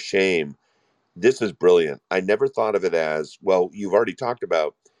humility or shame? This is brilliant. I never thought of it as, well, you've already talked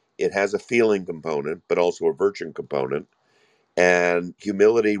about it has a feeling component, but also a virtue component. And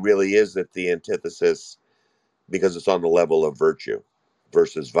humility really is at the antithesis because it's on the level of virtue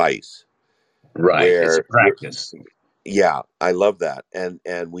versus vice, right. It's a where you're, practice. yeah, I love that. And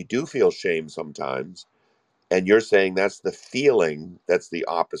we do feel shame sometimes. And you're saying that's the feeling, that's the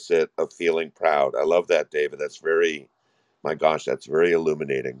opposite of feeling proud. I love that, David. That's very, my gosh, that's very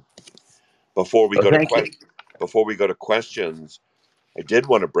illuminating. Before we Well, go to thank you. before we go to questions, I did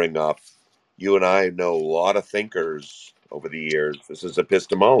want to bring up, you and I know a lot of thinkers over the years. This is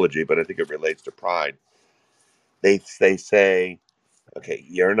epistemology, but I think it relates to pride. They say, okay,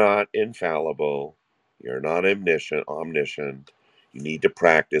 you're not infallible, you're not omniscient. You need to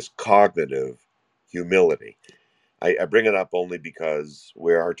practice cognitive humility. I bring it up only because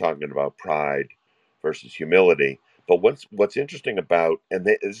we are talking about pride versus humility. But what's interesting about, and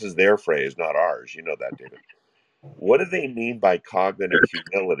this is their phrase, not ours. You know that, David. What do they mean by cognitive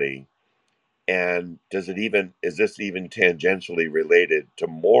humility? And is this even tangentially related to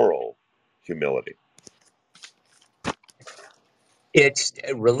moral humility? It's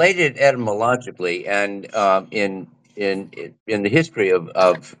related etymologically, and in the history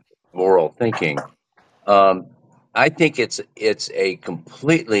of moral thinking, um, I think it's a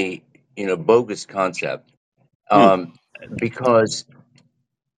completely bogus concept, Hmm. um, because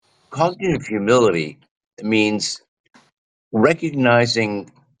cognitive humility means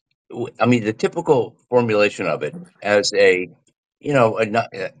recognizing. I mean, the typical formulation of it as you know a, no-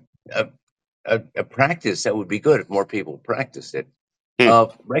 a practice that would be good if more people practiced it, Hmm.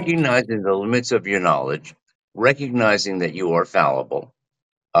 of recognizing the limits of your knowledge, recognizing that you are fallible,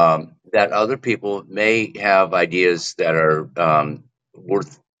 that other people may have ideas that are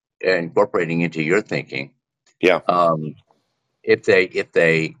worth incorporating into your thinking, Yeah. um, if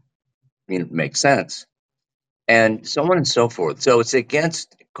they make sense, and so on and so forth. So it's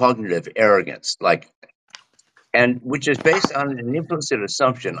against cognitive arrogance, and which is based on an implicit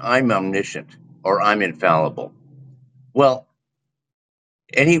assumption: I'm omniscient or I'm infallible. Well,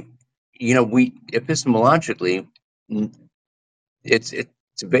 any we epistemologically, mm, it's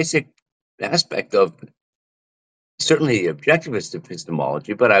a basic aspect of certainly the objectivist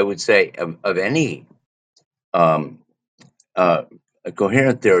epistemology, but I would say of any um, uh, a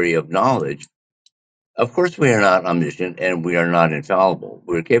coherent theory of knowledge. Of course, we are not omniscient and we are not infallible.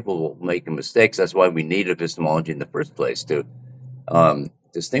 We're capable of making mistakes. That's why we need epistemology in the first place to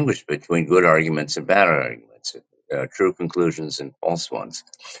distinguish between good arguments and bad arguments, true conclusions and false ones.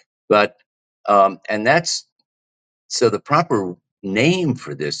 But and that's so the proper name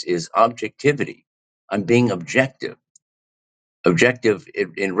for this is objectivity. I'm being objective, objective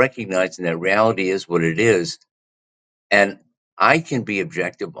in recognizing that reality is what it is, and I can be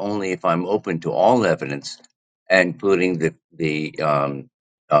objective only if I'm open to all evidence, including the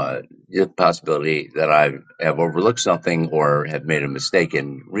possibility that I have overlooked something or have made a mistake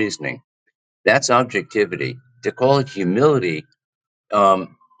in reasoning. That's objectivity. To call it humility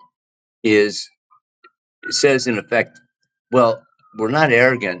um, is says in effect, well, we're not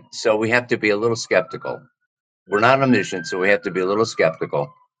arrogant, so we have to be a little skeptical. We're not omniscient, so we have to be a little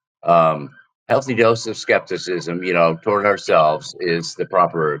skeptical. Um, Healthy dose of skepticism, toward ourselves is the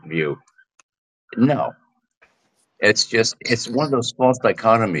proper view. No, it's one of those false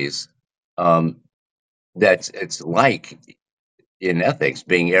dichotomies. Um, that's it's like in ethics,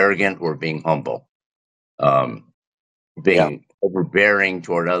 being arrogant or being humble, um, Yeah. being overbearing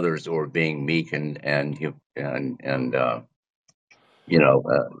toward others or being meek and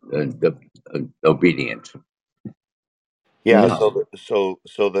obedient. Yeah. No,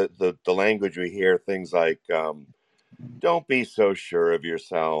 So the language we hear, things like, don't be so sure of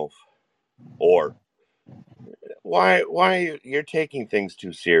yourself, or why you're taking things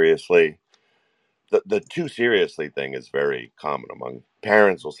too seriously. The too seriously thing is very common among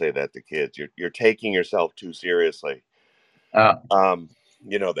parents. Will say that to kids. You're taking yourself too seriously. Uh, Um,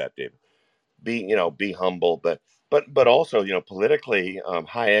 you know that, David. Be humble, but also politically,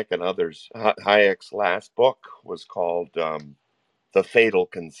 Hayek and others. Hayek's last book was called "The Fatal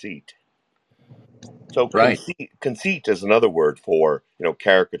Conceit." So right. conceit is another word for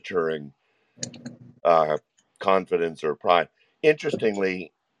caricaturing uh, confidence or pride.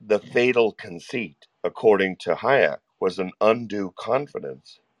 Interestingly, the fatal conceit, according to Hayek, was an undue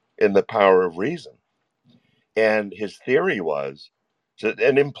confidence in the power of reason. And his theory was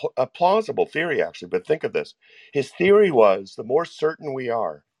a plausible theory, actually, but think of this. His theory was the more certain we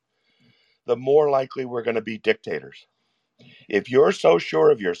are, the more likely we're going to be dictators. If you're so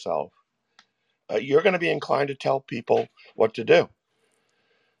sure of yourself, you're going to be inclined to tell people what to do,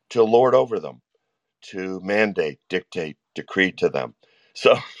 to lord over them, to mandate, dictate, decree to them.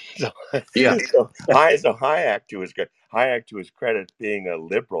 So, so, Yeah. Hayek to his credit, being a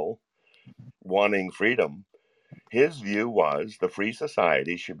liberal, wanting freedom, his view was the free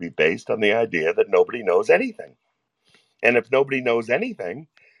society should be based on the idea that nobody knows anything, and if nobody knows anything,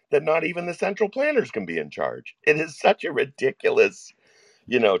 then not even the central planners can be in charge. It is such a ridiculous,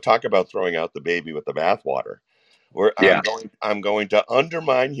 talk about throwing out the baby with the bathwater. Where Yeah. I'm going to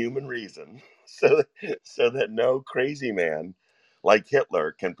undermine human reason so that no crazy man like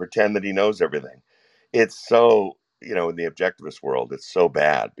Hitler can pretend that he knows everything. It's so, in the objectivist world, it's so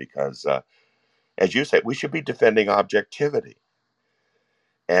bad because, as you say, we should be defending objectivity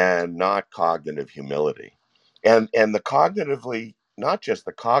and not cognitive humility. And the cognitively, not just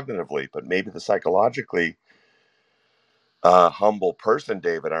the cognitively, but maybe the psychologically humble person,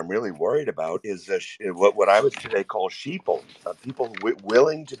 David, I'm really worried about is what I would today call sheeple, people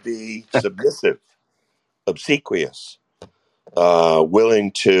willing to be submissive, obsequious,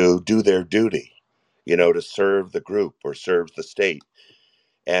 willing to do their duty, to serve the group or serve the state.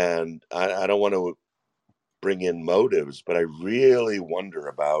 And I don't want to bring in motives, but I really wonder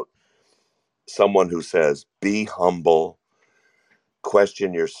about someone who says, be humble,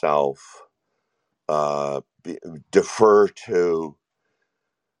 question yourself, defer to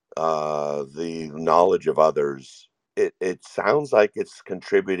the knowledge of others. It sounds like it's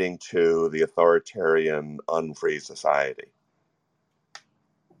contributing to the authoritarian, unfree society.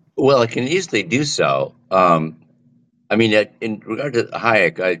 Well, it can easily do so. I mean, in regard to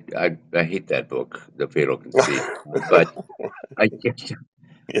Hayek, I hate that book, The Fatal Conceit, but I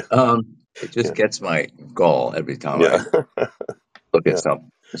Yeah, it just yeah, gets my gall every time yeah, I look at yeah,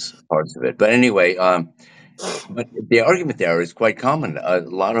 some parts of it. But anyway, but the argument there is quite common. A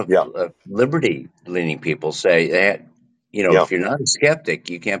lot of yeah, liberty-leaning people say that, yeah, if you're not a skeptic,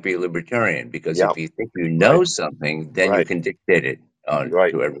 you can't be a libertarian because yeah. if you think you Right, know something, then you right, can dictate it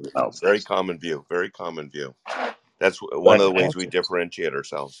right. to everyone else. Very common view. Very common view. That's one But of the ways we differentiate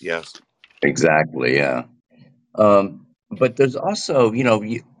ourselves. Yes. exactly, yeah. But there's also,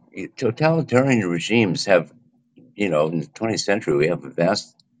 totalitarian regimes have, in the 20th century, we have a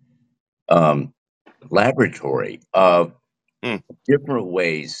vast um, laboratory of Mm, different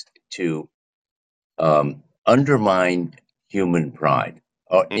ways to undermine human pride,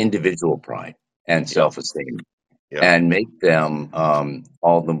 or mm. individual pride and Yeah, self-esteem, yeah, and make them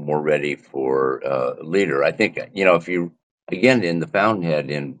all the more ready for a leader. I think, if you, again, in the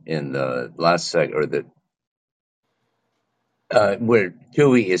Fountainhead, in the last sec, or the where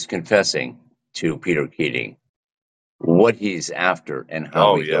Toohey is confessing to Peter Keating what he's after and how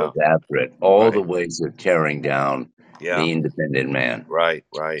oh he goes yeah, after it, all the right, ways of tearing down yeah, the independent man. right,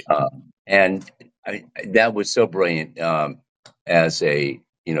 right, And that was so brilliant, as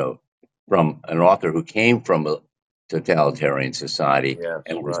from an author who came from a totalitarian society yes,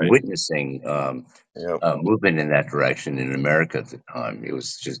 and was right, witnessing yeah. a movement in that direction in America at the time. It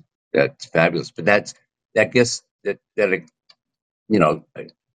was just, that's fabulous. But that gets that you know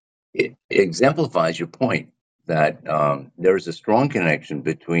it exemplifies your point that there is a strong connection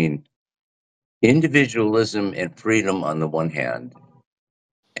between individualism and freedom on the one hand,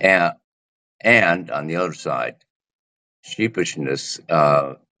 and, on the other side, sheepishness,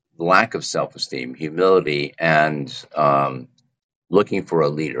 lack of self-esteem, humility, and looking for a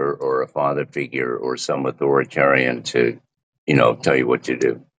leader or a father figure or some authoritarian to, tell you what to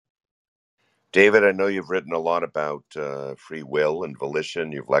do. David, I know you've written a lot about free will and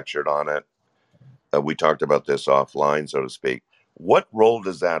volition. You've lectured on it. We talked about this offline, so to speak. What role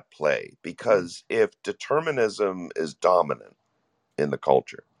does that play? Because if determinism is dominant in the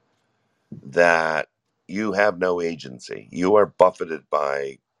culture, that you have no agency, you are buffeted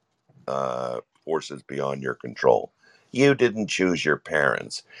by forces beyond your control. You didn't choose your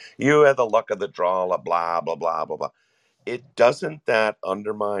parents. You had the luck of the draw, blah, blah, blah, blah, blah, blah. It doesn't that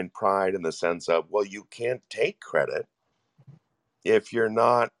undermine pride in the sense of, well, you can't take credit if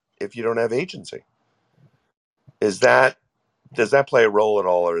if you don't have agency. Is that, does that play a role at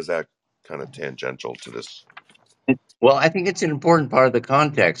all, or is that kind of tangential to this? Well, I think it's an important part of the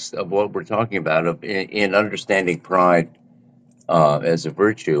context of what we're talking about in understanding pride as a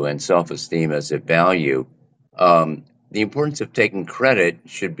virtue and self-esteem as a value. The importance of taking credit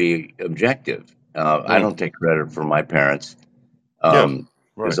should be objective. I Mm, don't take credit for my parents. yeah,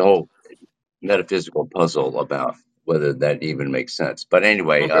 There's right. a whole metaphysical puzzle about whether that even makes sense. But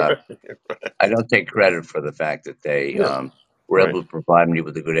anyway, I don't take credit for the fact that they Yeah, were right. able to provide me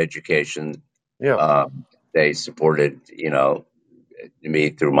with a good education. Yeah, They supported,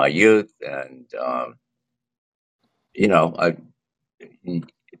 me through my youth, and you know, I,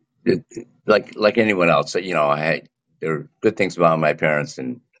 like anyone else, there are good things about my parents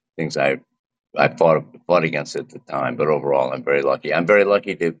and things I fought against at the time. But overall, I'm very lucky. I'm very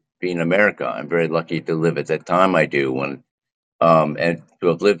lucky to be in America. I'm very lucky to live at that time I do and to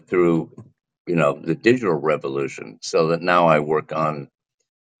have lived through, the digital revolution, so that now I work on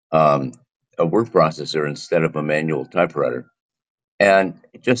um, a word processor instead of a manual typewriter. And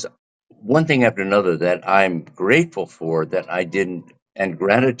just one thing after another that I'm grateful for that I didn't, and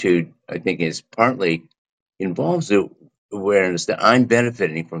gratitude, I think, is partly involves the awareness that I'm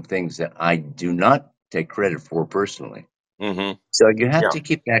benefiting from things that I do not take credit for personally. mm-hmm. So you have Yeah, to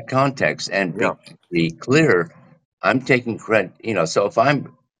keep that context and yeah, be clear. I'm taking credit, so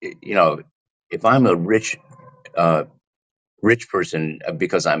you know, if I'm a uh, rich person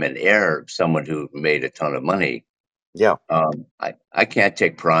because I'm an heir of someone who made a ton of money, yeah, I can't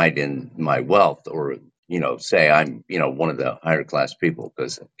take pride in my wealth or, say I'm, one of the higher class people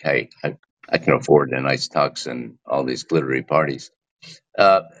because, hey, I can afford a nice tux and all these glittery parties.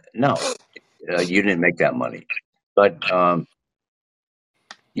 Uh, no, you didn't make that money. But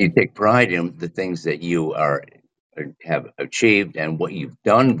you take pride in the things that you have achieved and what you've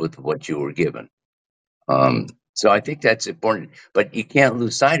done with what you were given. So I think that's important, but you can't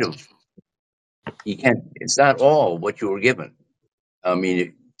lose sight of, you can't, it's not all what you were given. I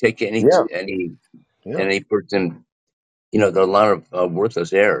mean, take yeah, yeah. any person, there are a lot of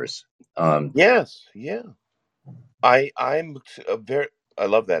worthless errors. Um, Yes, yeah. I'm a very, I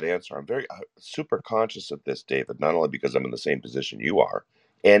love that answer. I'm very super conscious of this, David, not only because I'm in the same position you are.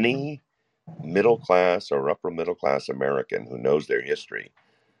 Any middle class or upper middle class American who knows their history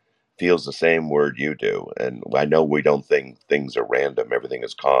feels the same word you do. And I know we don't think things are random, everything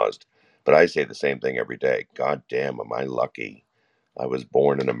is caused, but I say the same thing every day. God damn, am I lucky I was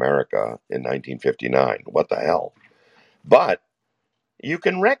born in America in 1959. What the hell? But you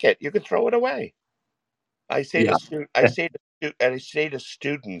can wreck it. You can throw it away. yeah, I say to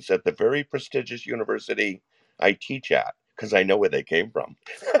students at the very prestigious university I teach at, because I know where they came from.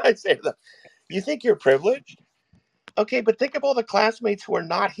 I say to them, "You think you're privileged? Okay, but think of all the classmates who are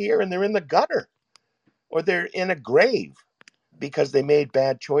not here and they're in the gutter or they're in a grave because they made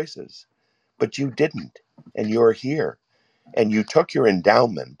bad choices. But you didn't, and you're here, and you took your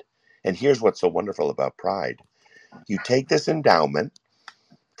endowment. And here's what's so wonderful about pride: you take this endowment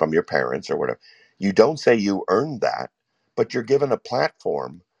from your parents or whatever. You don't say you earned that, but you're given a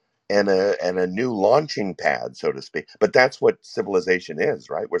platform and a new launching pad, so to speak. But that's what civilization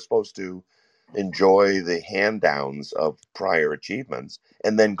is, right? We're supposed to enjoy the hand downs of prior achievements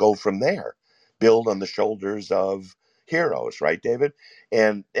and then go from there. Build on the shoulders of heroes, right, David?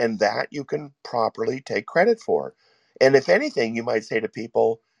 And that you can properly take credit for. And if anything, you might say to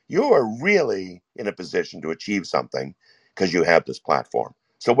people, you are really in a position to achieve something because you have this platform.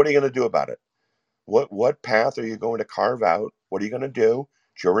 So what are you going to do about it? What path are you going to carve out? What are you going to do?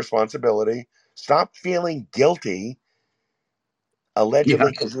 It's your responsibility. Stop feeling guilty, yeah.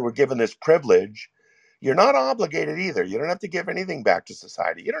 allegedly because you were given this privilege. You're not obligated either. You don't have to give anything back to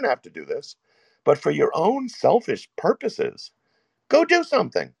society. You don't have to do this. But for your own selfish purposes, go do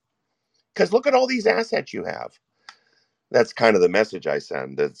something. Because look at all these assets you have. That's kind of the message I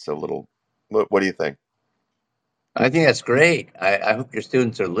send. It's a little, what do you think? I think that's great. I hope your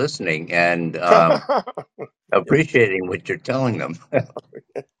students are listening and appreciating what you're telling them.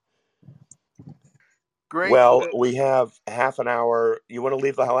 Great. Well, we have half an hour. You want to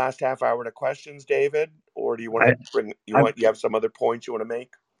leave the last half hour to questions, David, or do you want I, to bring? I, You have some other points you want to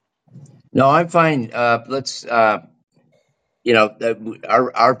make? no, I'm fine. Let's, our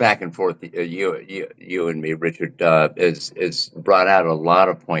back and forth, you and me, Richard, is brought out a lot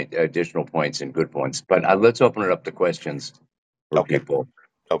of additional points and good points. But let's open it up to questions for Okay. people.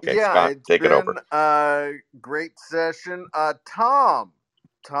 Okay, Yeah, Scott, it's take it been over. a great session.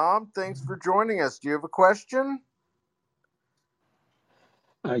 Tom, thanks for joining us. Do you have a question?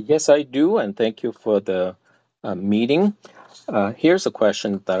 Yes, I do, and thank you for the meeting. Here's a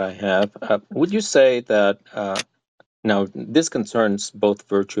question that I have. Would you say that, now this concerns both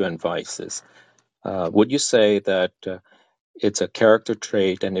virtue and vices, would you say that it's a character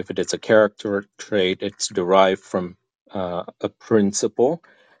trait, and if it is a character trait, it's derived from a principle,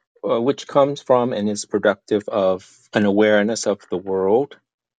 which comes from and is productive of an awareness of the world?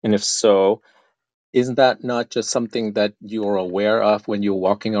 And if so, isn't that not just something that you're aware of when you're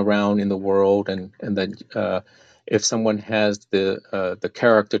walking around in the world, and that if someone has the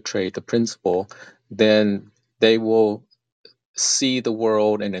character trait, the principle, then they will see the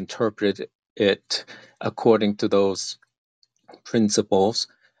world and interpret it according to those principles.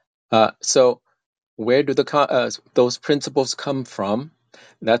 So where do those principles come from?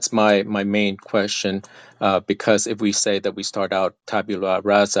 That's my main question, because if we say that we start out tabula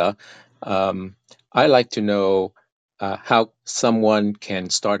rasa, um, I like to know how someone can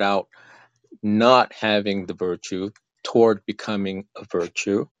start out not having the virtue toward becoming a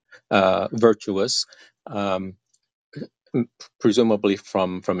virtuous, um, presumably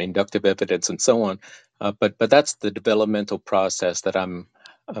from inductive evidence and so on. But that's the developmental process that I'm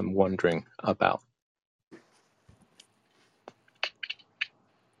wondering about.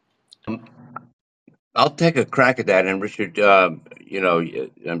 I'll take a crack at that. And Richard,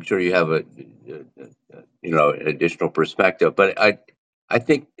 I'm sure you have an additional perspective. But I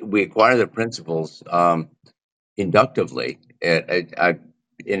think we acquire the principles inductively.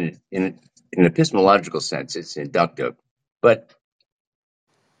 In an epistemological sense, it's inductive, but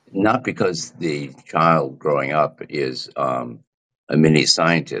not because the child growing up is a mini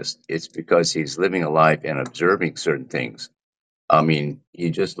scientist. It's because he's living a life and observing certain things. I mean,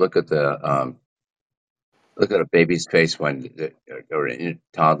 you just look at a baby's face or a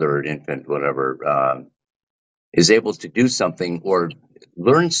toddler or infant, whatever, is able to do something or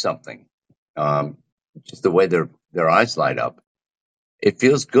learn something. Just the way their eyes light up. It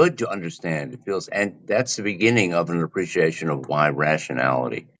feels good to understand. And that's the beginning of an appreciation of why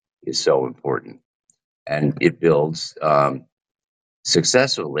rationality is so important. And it builds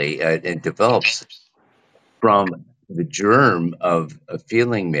successfully and develops from the germ of a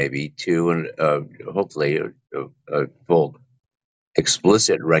feeling, maybe, to hopefully a full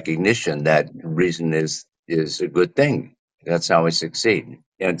explicit recognition that reason is a good thing. That's how I succeed.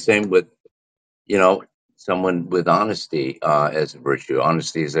 And same with someone with honesty as a virtue.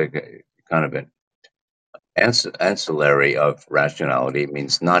 Honesty is a kind of an ancillary of rationality. It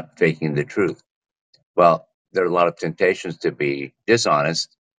means not faking the truth. Well, there are a lot of temptations to be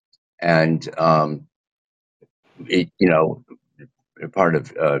dishonest, and it, you know, part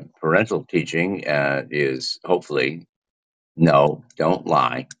of parental teaching is hopefully no, don't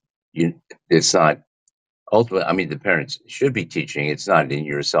lie. It's not ultimately. I mean, the parents should be teaching. It's not in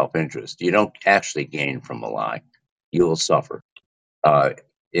your self-interest. You don't actually gain from a lie. You will suffer uh,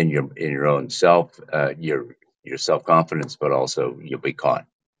 in your own self, your self confidence, but also you'll be caught.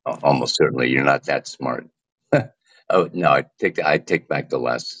 Almost certainly, you're not that smart. Oh no, I take back the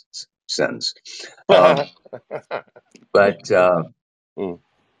last sentence. Um, but uh, Mm.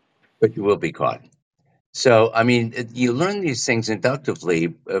 but you will be caught. So I mean, you learn these things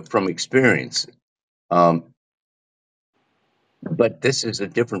inductively from experience. Um, but this is a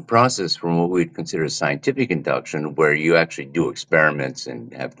different process from what we'd consider scientific induction, where you actually do experiments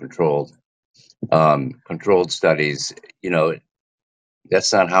and have controlled studies. You know,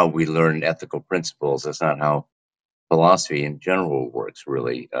 that's not how we learn ethical principles. That's not how philosophy in general works,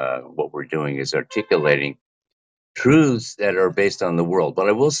 really. What we're doing is articulating truths that are based on the world. But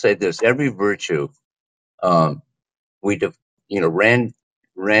I will say this: every virtue, um, we, def-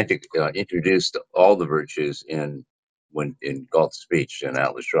 Rand introduced all the virtues in Galt's speech in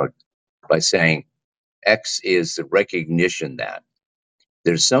Atlas Shrugged by saying X is the recognition that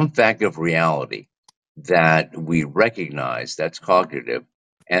there's some fact of reality that we recognize, that's cognitive,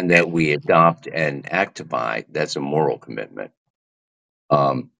 and that we adopt and act by, that's a moral commitment.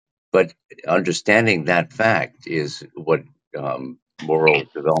 But understanding that fact is what moral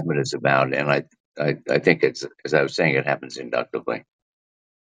development is about. And I think it's, as I was saying, it happens inductively.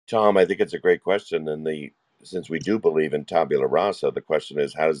 Tom, I think it's a great question, and the since we do believe in tabula rasa, the question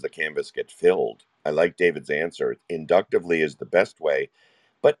is how does the canvas get filled? I like David's answer. Inductively is the best way,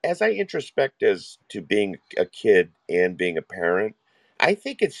 but as I introspect as to being a kid and being a parent, I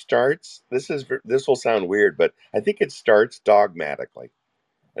think it starts. This will sound weird, but I think it starts dogmatically.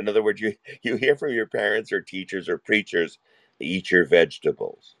 In other words, you hear from your parents or teachers or preachers eat your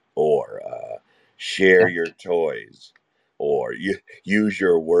vegetables, or share your toys, or use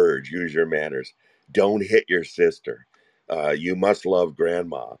your words, use your manners. Don't hit your sister. You must love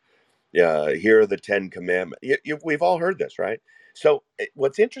grandma. Here are the 10 Commandments. We've all heard this, right? So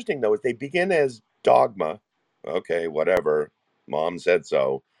what's interesting, though, is they begin as dogma. Okay, whatever. Mom said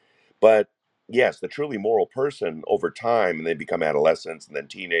so. But yes, the truly moral person over time, and they become adolescents and then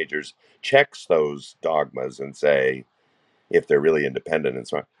teenagers, checks those dogmas and say, if they're really independent and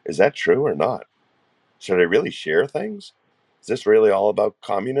so on, is that true or not? Should I really share things? Is this really all about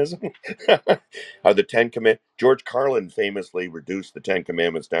communism? Are the Ten Commandments? George Carlin famously reduced the Ten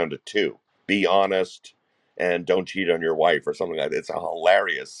Commandments down to two: be honest and don't cheat on your wife, or something like that. It's a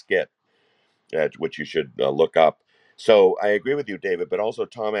hilarious skit, which you should look up. So I agree with you, David, but also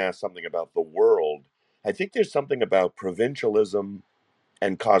Tom asked something about the world. I think there's something about provincialism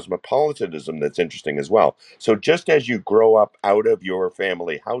and cosmopolitanism that's interesting as well. So just as you grow up out of your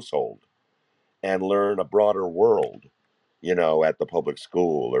family household and learn a broader world, at the public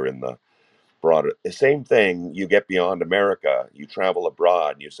school or in the broader, the same thing, you get beyond America, you travel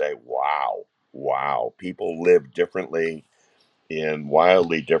abroad, and you say, wow, people live differently in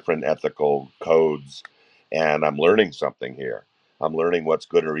wildly different ethical codes. And I'm learning something here. I'm learning what's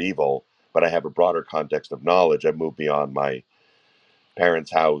good or evil, but I have a broader context of knowledge. I've moved beyond my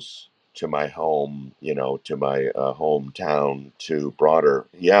parents' house to my home, to my hometown, to broader.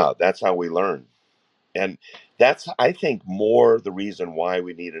 Yeah, that's how we learn. And that's, I think, more the reason why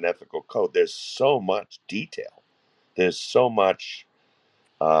we need an ethical code. There's so much detail, there's so much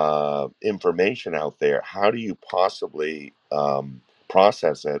information out there. How do you possibly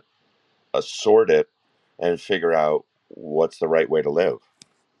process it, assort it, and figure out what's the right way to live?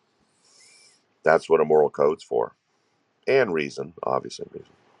 That's what a moral code's for. And reason, obviously,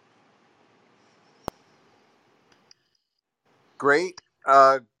 reason. Great.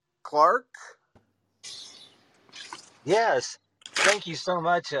 Clark? Yes. Thank you so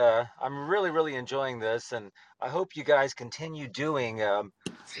much. I'm really, really enjoying this, and I hope you guys continue doing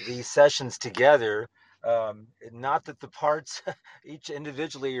these sessions together. Not that the parts each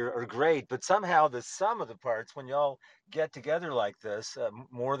individually are great, but somehow the sum of the parts, when y'all get together like this,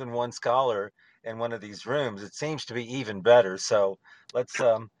 more than one scholar in one of these rooms, it seems to be even better. So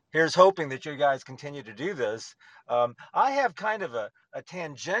here's hoping that you guys continue to do this. I have kind of a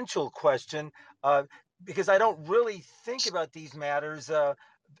tangential question. Because I don't really think about these matters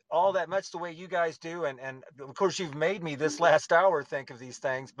all that much the way you guys do, and of course you've made me this last hour think of these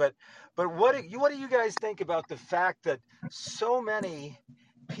things. But what do you guys think about the fact that so many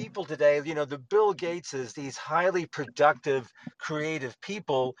people today, the Bill Gateses, these highly productive, creative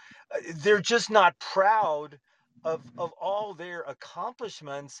people, they're just not proud of all their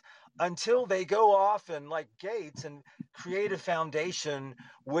accomplishments until they go off and, like Gates, and create a foundation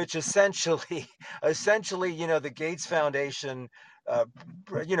which essentially, the Gates Foundation, uh,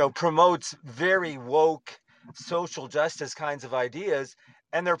 promotes very woke social justice kinds of ideas,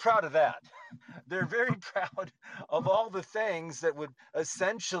 and they're proud of that. They're very proud of all the things that would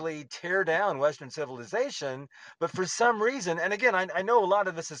essentially tear down Western civilization. But for some reason, and again, I know a lot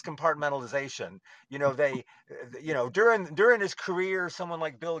of this is compartmentalization. They, during his career, someone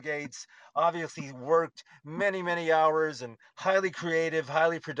like Bill Gates obviously worked many, many hours and highly creative,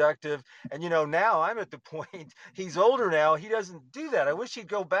 highly productive. And now I'm at the point, he's older now. He doesn't do that. I wish he'd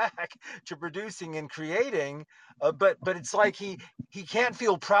go back to producing and creating, but it's like he can't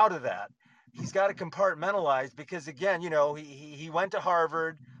feel proud of that. He's got to compartmentalize because, again, he went to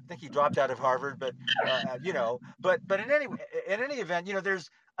Harvard. I think he dropped out of Harvard, but in any event, there's,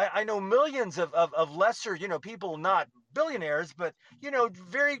 I know millions of lesser, people, not billionaires, but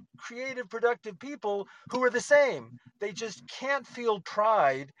very creative, productive people who are the same. They just can't feel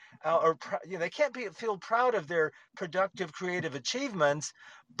pride, they can't feel proud of their productive, creative achievements,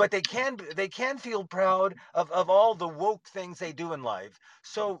 but they can feel proud of all the woke things they do in life.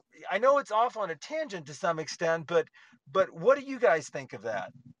 So I know it's off on a tangent to some extent, but what do you guys think of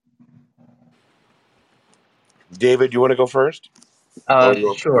that? David, you want to go first? Or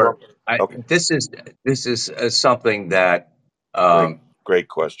you Sure. want? Okay, This is something that great, um, great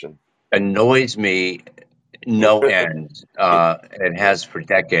question. annoys me no end. It Yeah. has for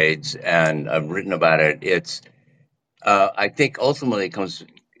decades, and I've written about it. I think ultimately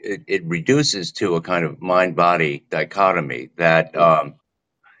it reduces to a kind of mind-body dichotomy that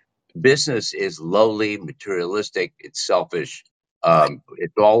business is lowly, materialistic, it's selfish,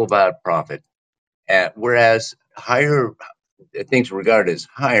 it's all about profit. Whereas higher things regarded as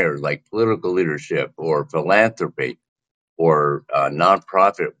higher, like political leadership or philanthropy or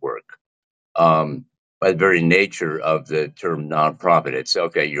nonprofit work, um, by the very nature of the term nonprofit. It's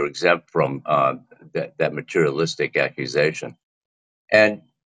okay, you're exempt from that materialistic accusation. And,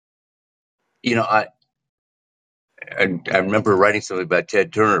 you know, I remember writing something about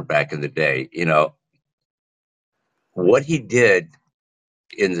Ted Turner back in the day. You know, what he did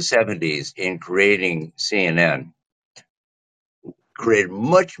in the 70s in creating CNN created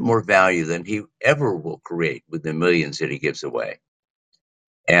much more value than he ever will create with the millions that he gives away.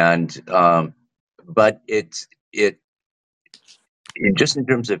 And, but it just in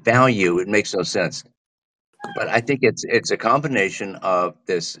terms of value, it makes no sense. But I think it's a combination of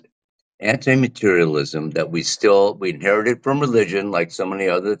this anti-materialism that we inherited from religion, like so many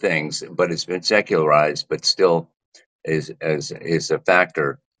other things, but it's been secularized, but still is a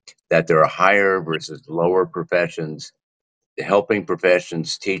factor that there are higher versus lower professions, the helping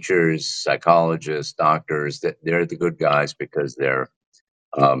professions, teachers, psychologists, doctors, that they're the good guys because they're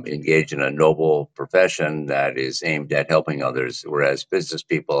engaged in a noble profession that is aimed at helping others, whereas business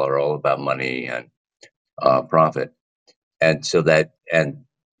people are all about money and profit. And so that's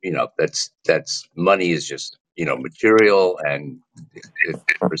money is just material, and the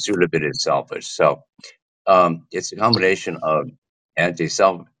pursuit of it is selfish. So it's a combination of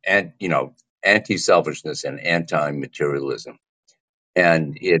anti-self and anti-selfishness and anti-materialism,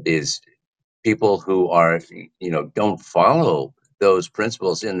 and it is people who are don't follow those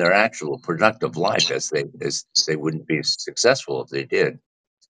principles in their actual productive life as they wouldn't be successful if they did.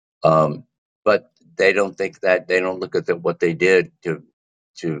 But they don't think that they don't look at what they did to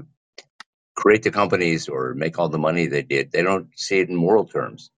create the companies or make all the money they did. They don't see it in moral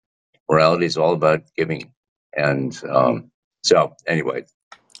terms. Morality is all about giving. And so, anyway,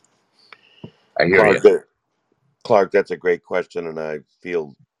 I hear Clark, you. Clark, that's a great question, and I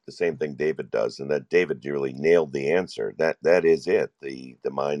feel the same thing David does, and that David really nailed the answer. That is it. The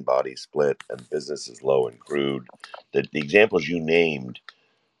mind body split, and business is low and crude. The examples you named,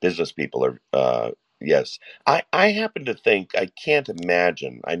 business people are yes. I happen to think I can't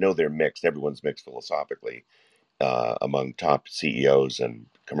imagine. I know they're mixed. Everyone's mixed philosophically among top CEOs and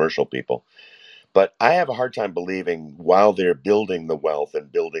commercial people. But I have a hard time believing while they're building the wealth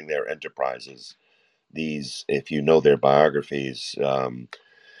and building their enterprises, these, if you know their biographies,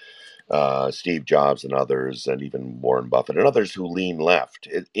 Steve Jobs and others, and even Warren Buffett and others who lean left,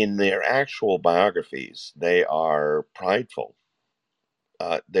 in their actual biographies, they are prideful.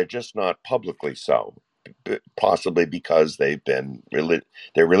 They're just not publicly so, possibly because they're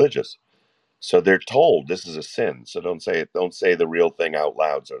religious. So they're told this is a sin. So don't say it. Don't say the real thing out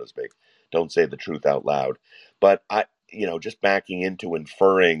loud, so to speak. Don't say the truth out loud. But just backing into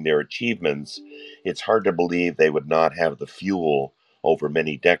inferring their achievements, it's hard to believe they would not have the fuel over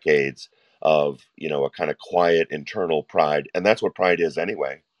many decades of, a kind of quiet internal pride. And that's what pride is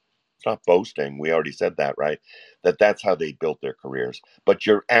anyway. It's not boasting. We already said that, right? That's how they built their careers. But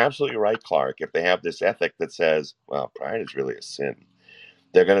you're absolutely right, Clark. If they have this ethic that says, well, pride is really a sin,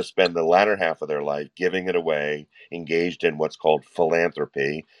 they're going to spend the latter half of their life giving it away, engaged in what's called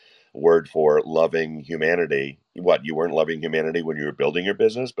philanthropy, word for loving humanity. What, you weren't loving humanity when you were building your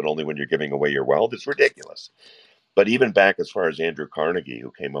business, but only when you're giving away your wealth? It's ridiculous. But even back as far as Andrew Carnegie,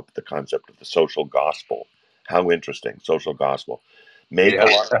 who came up with the concept of the social gospel, how interesting, social gospel. Make a Yeah.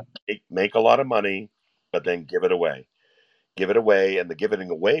 lot, make a lot of money, but then give it away. Give it away, and the giving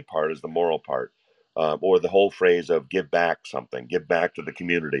away part is the moral part. Or the whole phrase of give back something, give back to the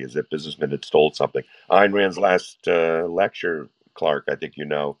community, as if businessmen had stole something. Ayn Rand's last lecture, Clark, I think you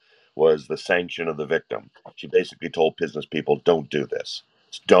know, was the sanction of the victim. She basically told business people, don't do this.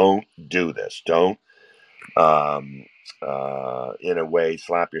 Don't do this. Don't, in a way,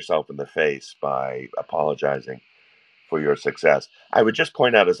 slap yourself in the face by apologizing for your success. I would just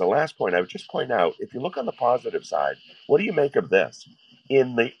point out, as a last point, I would just point out, if you look on the positive side, what do you make of this?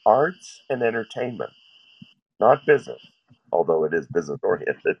 In the arts and entertainment, not business, although it is business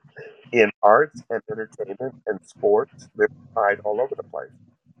oriented, in arts and entertainment and sports, there's pride all over the place.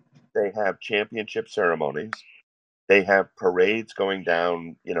 They have championship ceremonies. They have parades going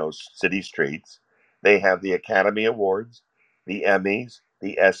down, city streets. They have the Academy Awards, the Emmys,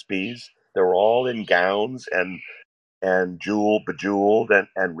 the ESPYs. They're all in gowns and bejeweled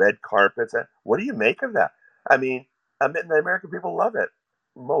and red carpets. What do you make of that? I mean, the American people love it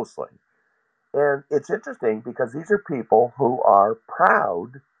mostly. And it's interesting because these are people who are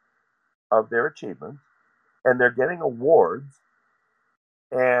proud of their achievements and they're getting awards.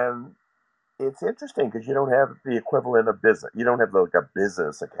 And it's interesting because you don't have the equivalent of business. You don't have like a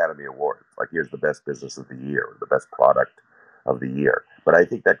business Academy Award. Like, here's the best business of the year or the best product of the year. But I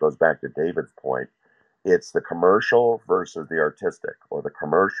think that goes back to David's point. It's the commercial versus the artistic, or the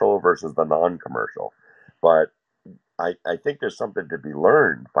commercial versus the non-commercial. But I think there's something to be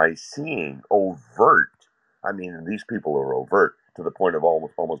learned by seeing overt. I mean, these people are overt to the point of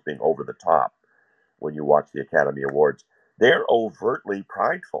almost being over the top when you watch the Academy Awards. They're overtly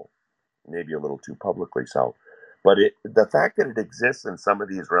prideful, maybe a little too publicly so. But the fact that it exists in some of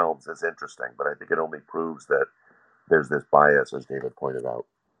these realms is interesting, but I think it only proves that there's this bias, as David pointed out.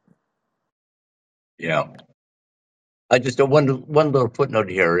 Yeah. I just one little footnote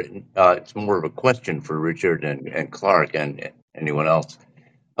here. It's more of a question for Richard and Clark and anyone else.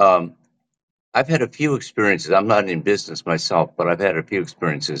 I've had a few experiences. I'm not in business myself, but I've had a few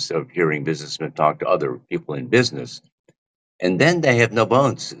experiences of hearing businessmen talk to other people in business, and then they have no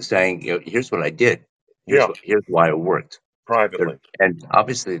bones saying, "Here's what I did. Yeah, Here's why it worked." privately. And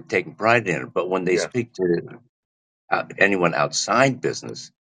obviously taking pride in it. But when they Yeah, speak to anyone outside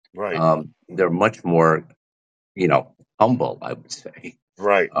business, right, they're much more, humble, I would say,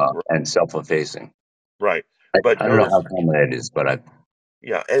 right, and self-effacing. right. I, But I don't know notice, how common that is, but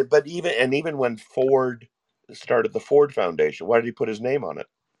yeah, but even when Ford started the Ford Foundation, why did he put his name on it,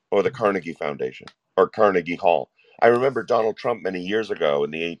 or the Carnegie Foundation, or Carnegie Hall? I remember Donald Trump many years ago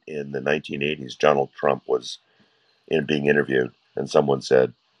in the 1980s. Donald Trump was being interviewed, and someone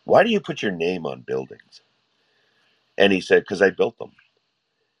said, "Why do you put your name on buildings?" And he said, "Because I built them."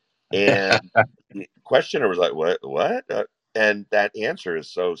 And the questioner was like, "What? What?" And that answer is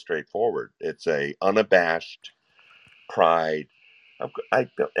so straightforward. It's a unabashed pride.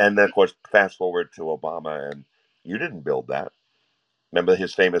 And then, of course, fast forward to Obama, and you didn't build that. Remember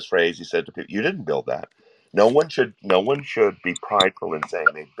his famous phrase? He said to people, "You didn't build that." No one should be prideful in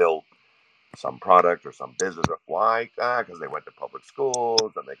saying they built some product or some business. Why? Because they went to public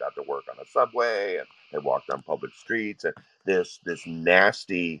schools and they got to work on a subway and they walked on public streets. And this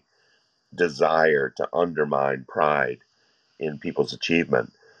nasty desire to undermine pride in people's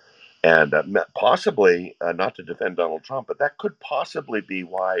achievement. And possibly, not to defend Donald Trump, but that could possibly be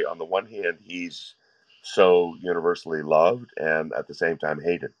why, on the one hand, he's so universally loved and at the same time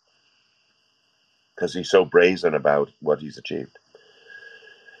hated, because he's so brazen about what he's achieved.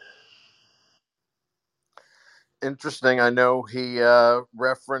 Interesting. I know he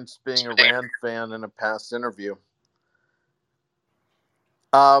referenced being a Rand fan in a past interview.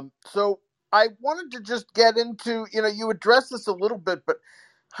 So I wanted to just get into, you addressed this a little bit, but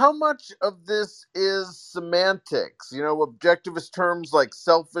how much of this is semantics? Objectivist terms like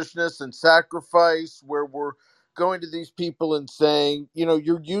selfishness and sacrifice, where we're going to these people and saying,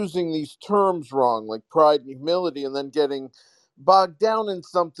 you're using these terms wrong, like pride and humility, and then getting bogged down in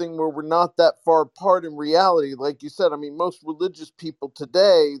something where we're not that far apart in reality. Like you said, I mean, most religious people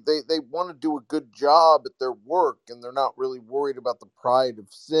today, they want to do a good job at their work, and they're not really worried about the pride of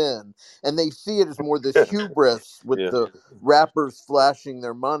sin. And they see it as more this hubris with Yeah. the rappers flashing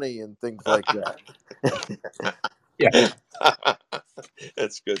their money and things like that. yeah.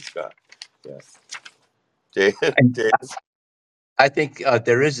 That's good stuff. Yes. Dave, Dave. I think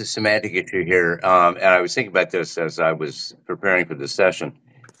there is a semantic issue here, and I was thinking about this as I was preparing for this session.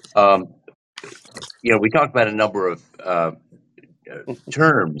 Um, we talked about a number of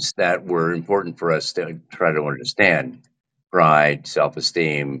terms that were important for us to try to understand: pride,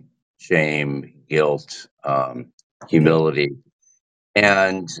 self-esteem, shame, guilt, Yeah. humility,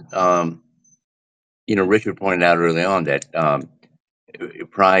 and Richard pointed out early on that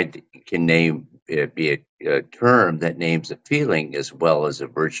pride can be a term that names a feeling as well as a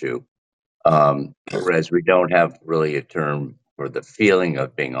virtue. Whereas we don't have really a term for the feeling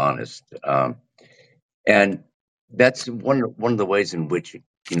of being honest. And that's one of the ways in which,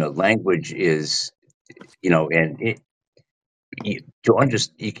 language is, and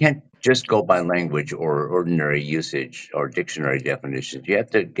you can't just go by language or ordinary usage or dictionary definitions. You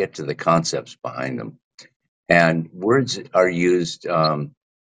have to get to the concepts behind them. And words are used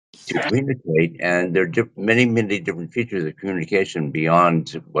to communicate, and there are many, many different features of communication beyond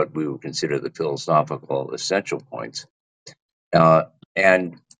what we would consider the philosophical essential points.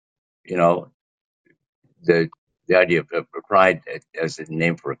 And you know, the the idea of pride as a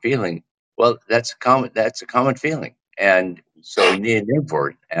name for a feeling, well, that's a common feeling, and so we need a name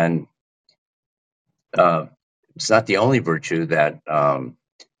for it. And uh, it's not the only virtue that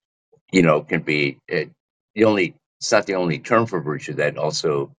can be the only. It's not the only term for virtue that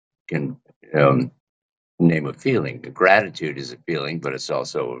also can um, name a feeling. Gratitude is a feeling, but it's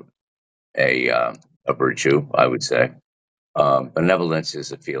also a virtue, I would say. Benevolence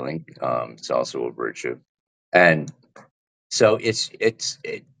is a feeling. It's also a virtue, and so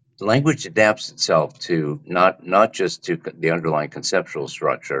language adapts itself to not just to the underlying conceptual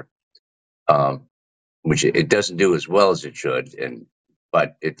structure, um, which it doesn't do as well as it should, and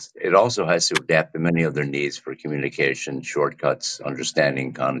but it also has to adapt to many other needs for communication, shortcuts,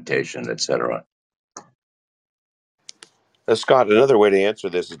 understanding, connotation, etc. Scott, another way to answer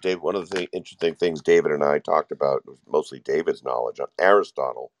this is, Dave. One of the interesting things David and I talked about was mostly David's knowledge on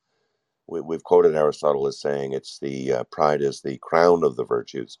Aristotle. We've quoted Aristotle as saying it's the pride is the crown of the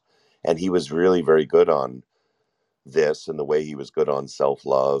virtues, and he was really very good on this, and the way he was good on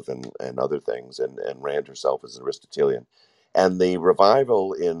self-love and other things, and ran herself as an Aristotelian. And the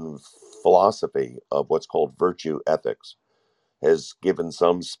revival in philosophy of what's called virtue ethics has given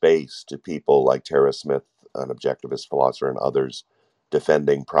some space to people like Tara Smith, an objectivist philosopher, and others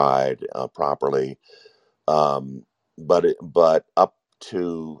defending pride properly. But up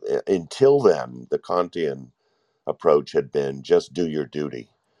to until then, the Kantian approach had been just do your duty.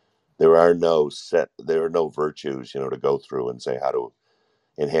 There are no virtues, to go through and say how to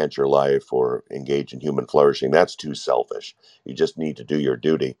enhance your life or engage in human flourishing. That's too selfish. You just need to do your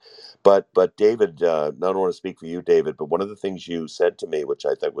duty. But David, not want to speak for you, David, but one of the things you said to me, which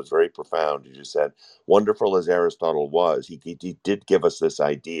I think was very profound, is you said, wonderful as Aristotle was, he did give us this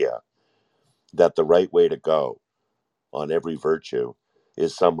idea that the right way to go on every virtue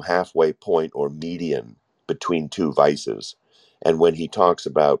is some halfway point or median between two vices. And when he talks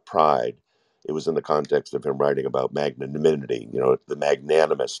about pride, it was in the context of him writing about magnanimity, the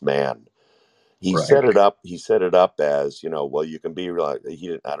magnanimous man. He Right. set it up. He set it up as, well, you can be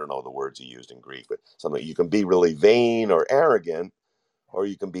I don't know the words he used in Greek, but something, you can be really vain or arrogant, or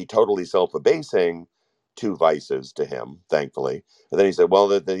you can be totally self-abasing. Two vices to him, thankfully. And then he said, well,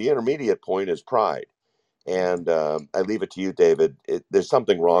 the intermediate point is pride. And I leave it to you, David. There's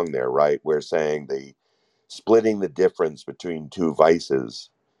something wrong there, right? We're saying the splitting the difference between two vices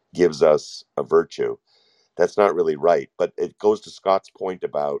gives us a virtue. That's not really right. But it goes to Scott's point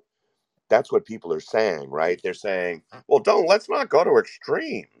about that's what people are saying, right? They're saying, well, let's not go to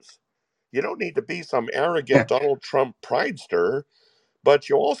extremes. You don't need to be some arrogant Donald Trump pridester, but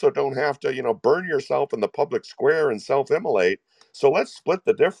you also don't have to, burn yourself in the public square and self-immolate. So let's split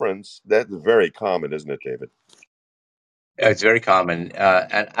the difference. That's very common, isn't it, David? It's very common,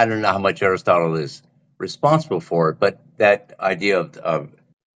 and I don't know how much Aristotle is responsible for it, but that idea of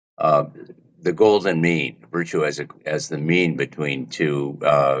uh, the golden mean, virtue as the mean between two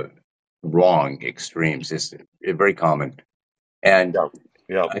wrong extremes, is very common, and Yeah.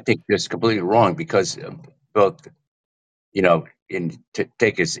 Yeah. I think it's completely wrong because both,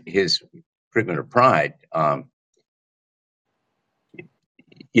 take his treatment of pride,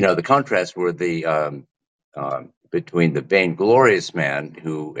 the contrast were between the vainglorious man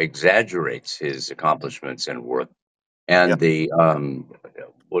who exaggerates his accomplishments and worth, Yeah. and the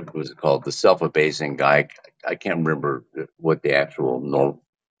what was it called, the self-abasing guy. I can't remember what the actual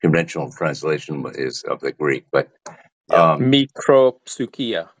conventional translation is of the Greek, but Yeah.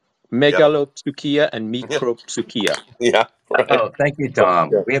 Micropsychia, Yeah. megalopsychia, and Yeah. micropsychia. Yeah. Right. oh, thank you,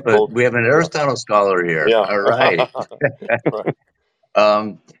 Tom. Yeah. We have a Both. we have an Yeah. Aristotle scholar here. Yeah. All right. Right.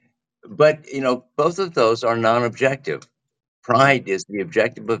 um, but both of those are non-objective. Pride is the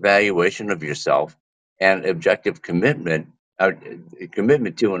objective evaluation of yourself and objective commitment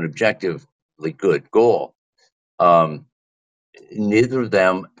to an objectively good goal. Neither of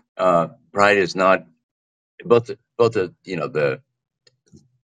them, pride is not both the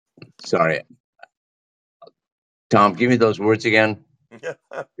sorry, Tom, give me those words again. Yeah.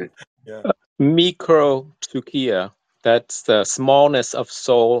 Yeah. Micropsychia, that's the smallness of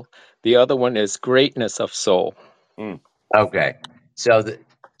soul. The other one is greatness of soul. Mm. Okay, so the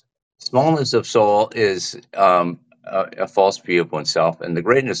smallness of soul is a false view of oneself, and the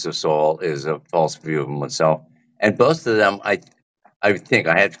greatness of soul is a false view of oneself. And both of them, I think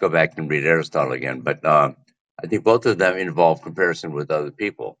I have to go back and read Aristotle again, but I think both of them involve comparison with other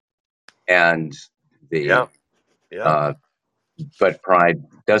people, and Yeah. the Yeah. uh, but pride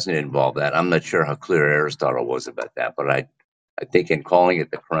doesn't involve that. I'm not sure how clear Aristotle was about that, but I think in calling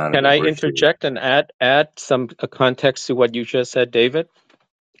it the crown of Can the I virtue, interject and add some context to what you just said, David?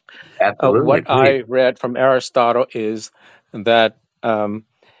 absolutely, What please. I read from Aristotle is that um,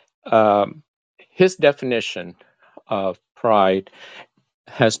 his definition of pride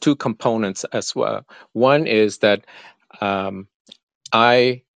has two components as well. One is that um,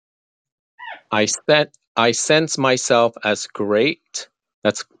 I I sense myself as great.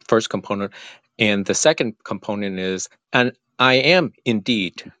 That's first component, and the second component is, and I am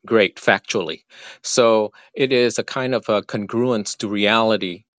indeed great factually. So it is a kind of a congruence to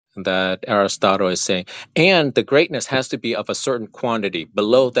reality that Aristotle is saying, and the greatness has to be of a certain quantity.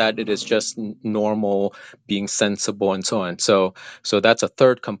 Below that, it is just normal, being sensible, and so on. So that's a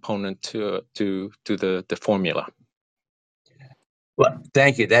third component to the formula. Well,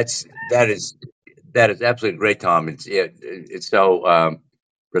 thank you. That is absolutely great, Tom. It's so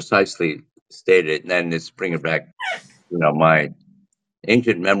precisely stated, and then it's bringing back my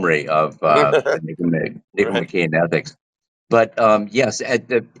ancient memory of Right. Nicomachean Ethics. But yes,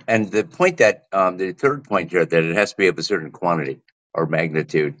 the point that the third point here, that it has to be of a certain quantity or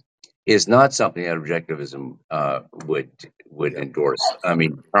magnitude, is not something that objectivism would Yep. endorse. I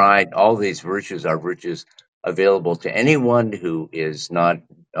mean, pride, all these virtues are virtues available to anyone who is not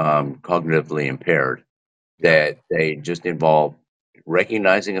cognitively impaired. Yep. That they just involve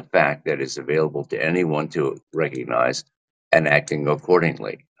recognizing a fact that is available to anyone to recognize and acting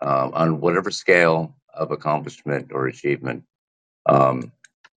accordingly on whatever scale of accomplishment or achievement um,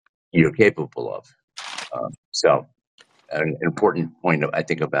 you're capable of. So, an important point, I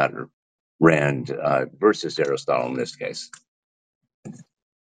think, about Rand versus Aristotle in this case.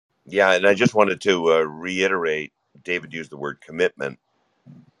 Yeah, and I just wanted to reiterate. David used the word commitment.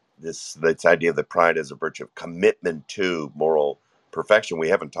 This idea of the pride as a virtue of commitment to moral perfection. We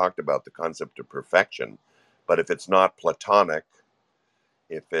haven't talked about the concept of perfection, but if it's not Platonic,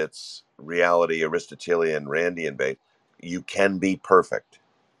 if it's reality Aristotelian Randian based, you can be perfect.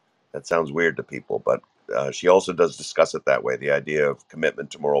 That sounds weird to people, but she also does discuss it that way, the idea of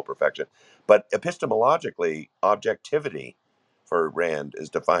commitment to moral perfection. But epistemologically, objectivity for Rand is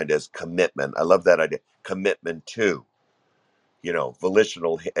defined as commitment. I love that idea. Commitment to,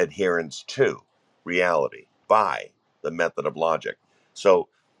 volitional adherence to reality by the method of logic. So,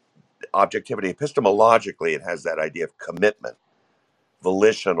 objectivity, epistemologically, it has that idea of commitment,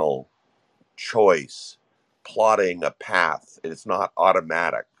 volitional choice, plotting a path. It's not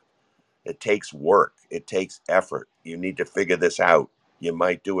automatic. It takes work. It takes effort. You need to figure this out. You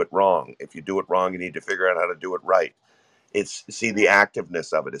might do it wrong. If you do it wrong, you need to figure out how to do it right. See, the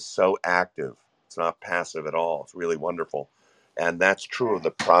activeness of it is so active. It's not passive at all. It's really wonderful. And that's true of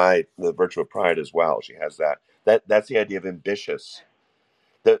the pride, the virtue of pride as well. She has that. That's the idea of ambitious.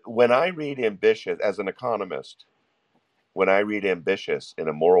 That when I read ambitious as an economist, when I read ambitious in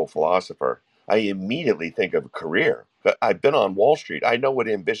a moral philosopher, I immediately think of a career. I've been on Wall Street. I know what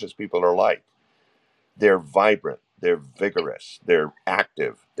ambitious people are like. They're vibrant, they're vigorous, they're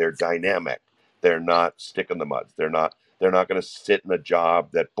active, they're dynamic. They're not stick in the mud. They're not going to sit in a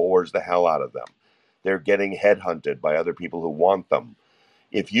job that bores the hell out of them. They're getting headhunted by other people who want them.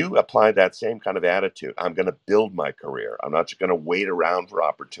 If you apply that same kind of attitude, I'm going to build my career. I'm not just going to wait around for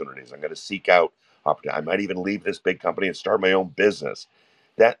opportunities. I'm going to seek out opportunities. I might even leave this big company and start my own business.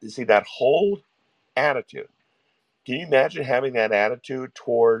 That whole attitude. Can you imagine having that attitude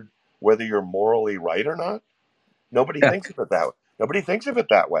toward whether you're morally right or not? Nobody Yeah. thinks of it that way. Nobody thinks of it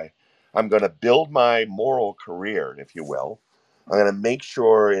that way. I'm going to build my moral career, if you will. I'm going to make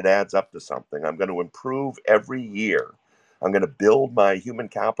sure it adds up to something. I'm going to improve every year. I'm going to build my human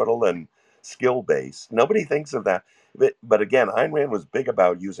capital and skill base. Nobody thinks of that. But again, Ayn Rand was big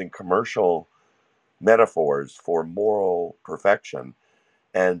about using commercial metaphors for moral perfection.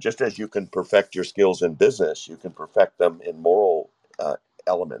 And just as you can perfect your skills in business, you can perfect them in moral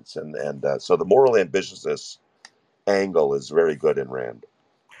elements. And so the moral ambitiousness angle is very good in Rand.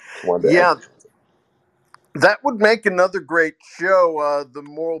 Just wanted to Yeah, emphasize. that would make another great show, the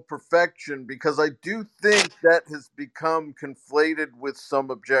moral perfection, because I do think that has become conflated with some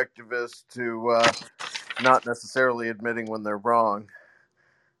objectivists to not necessarily admitting when they're wrong.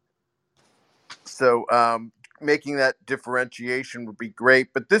 So making that differentiation would be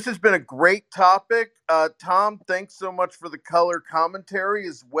great. But this has been a great topic. Tom, thanks so much for the color commentary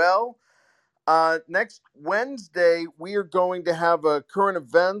as well. Next Wednesday, we are going to have a current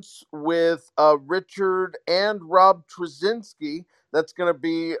events with Richard and Rob Trzynski. That's going to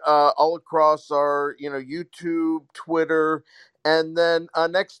be all across our, YouTube, Twitter, and then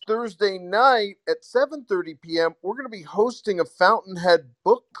next Thursday night at 7:30 p.m., we're going to be hosting a Fountainhead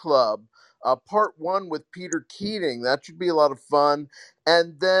Book Club, part one with Peter Keating. That should be a lot of fun.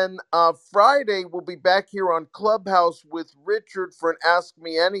 And then Friday, we'll be back here on Clubhouse with Richard for an Ask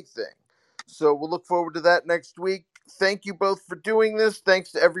Me Anything. So we'll look forward to that next week. Thank you both for doing this.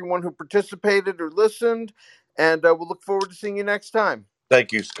 Thanks to everyone who participated or listened. And we'll look forward to seeing you next time.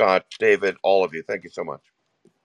 Thank you, Scott, David, all of you. Thank you so much.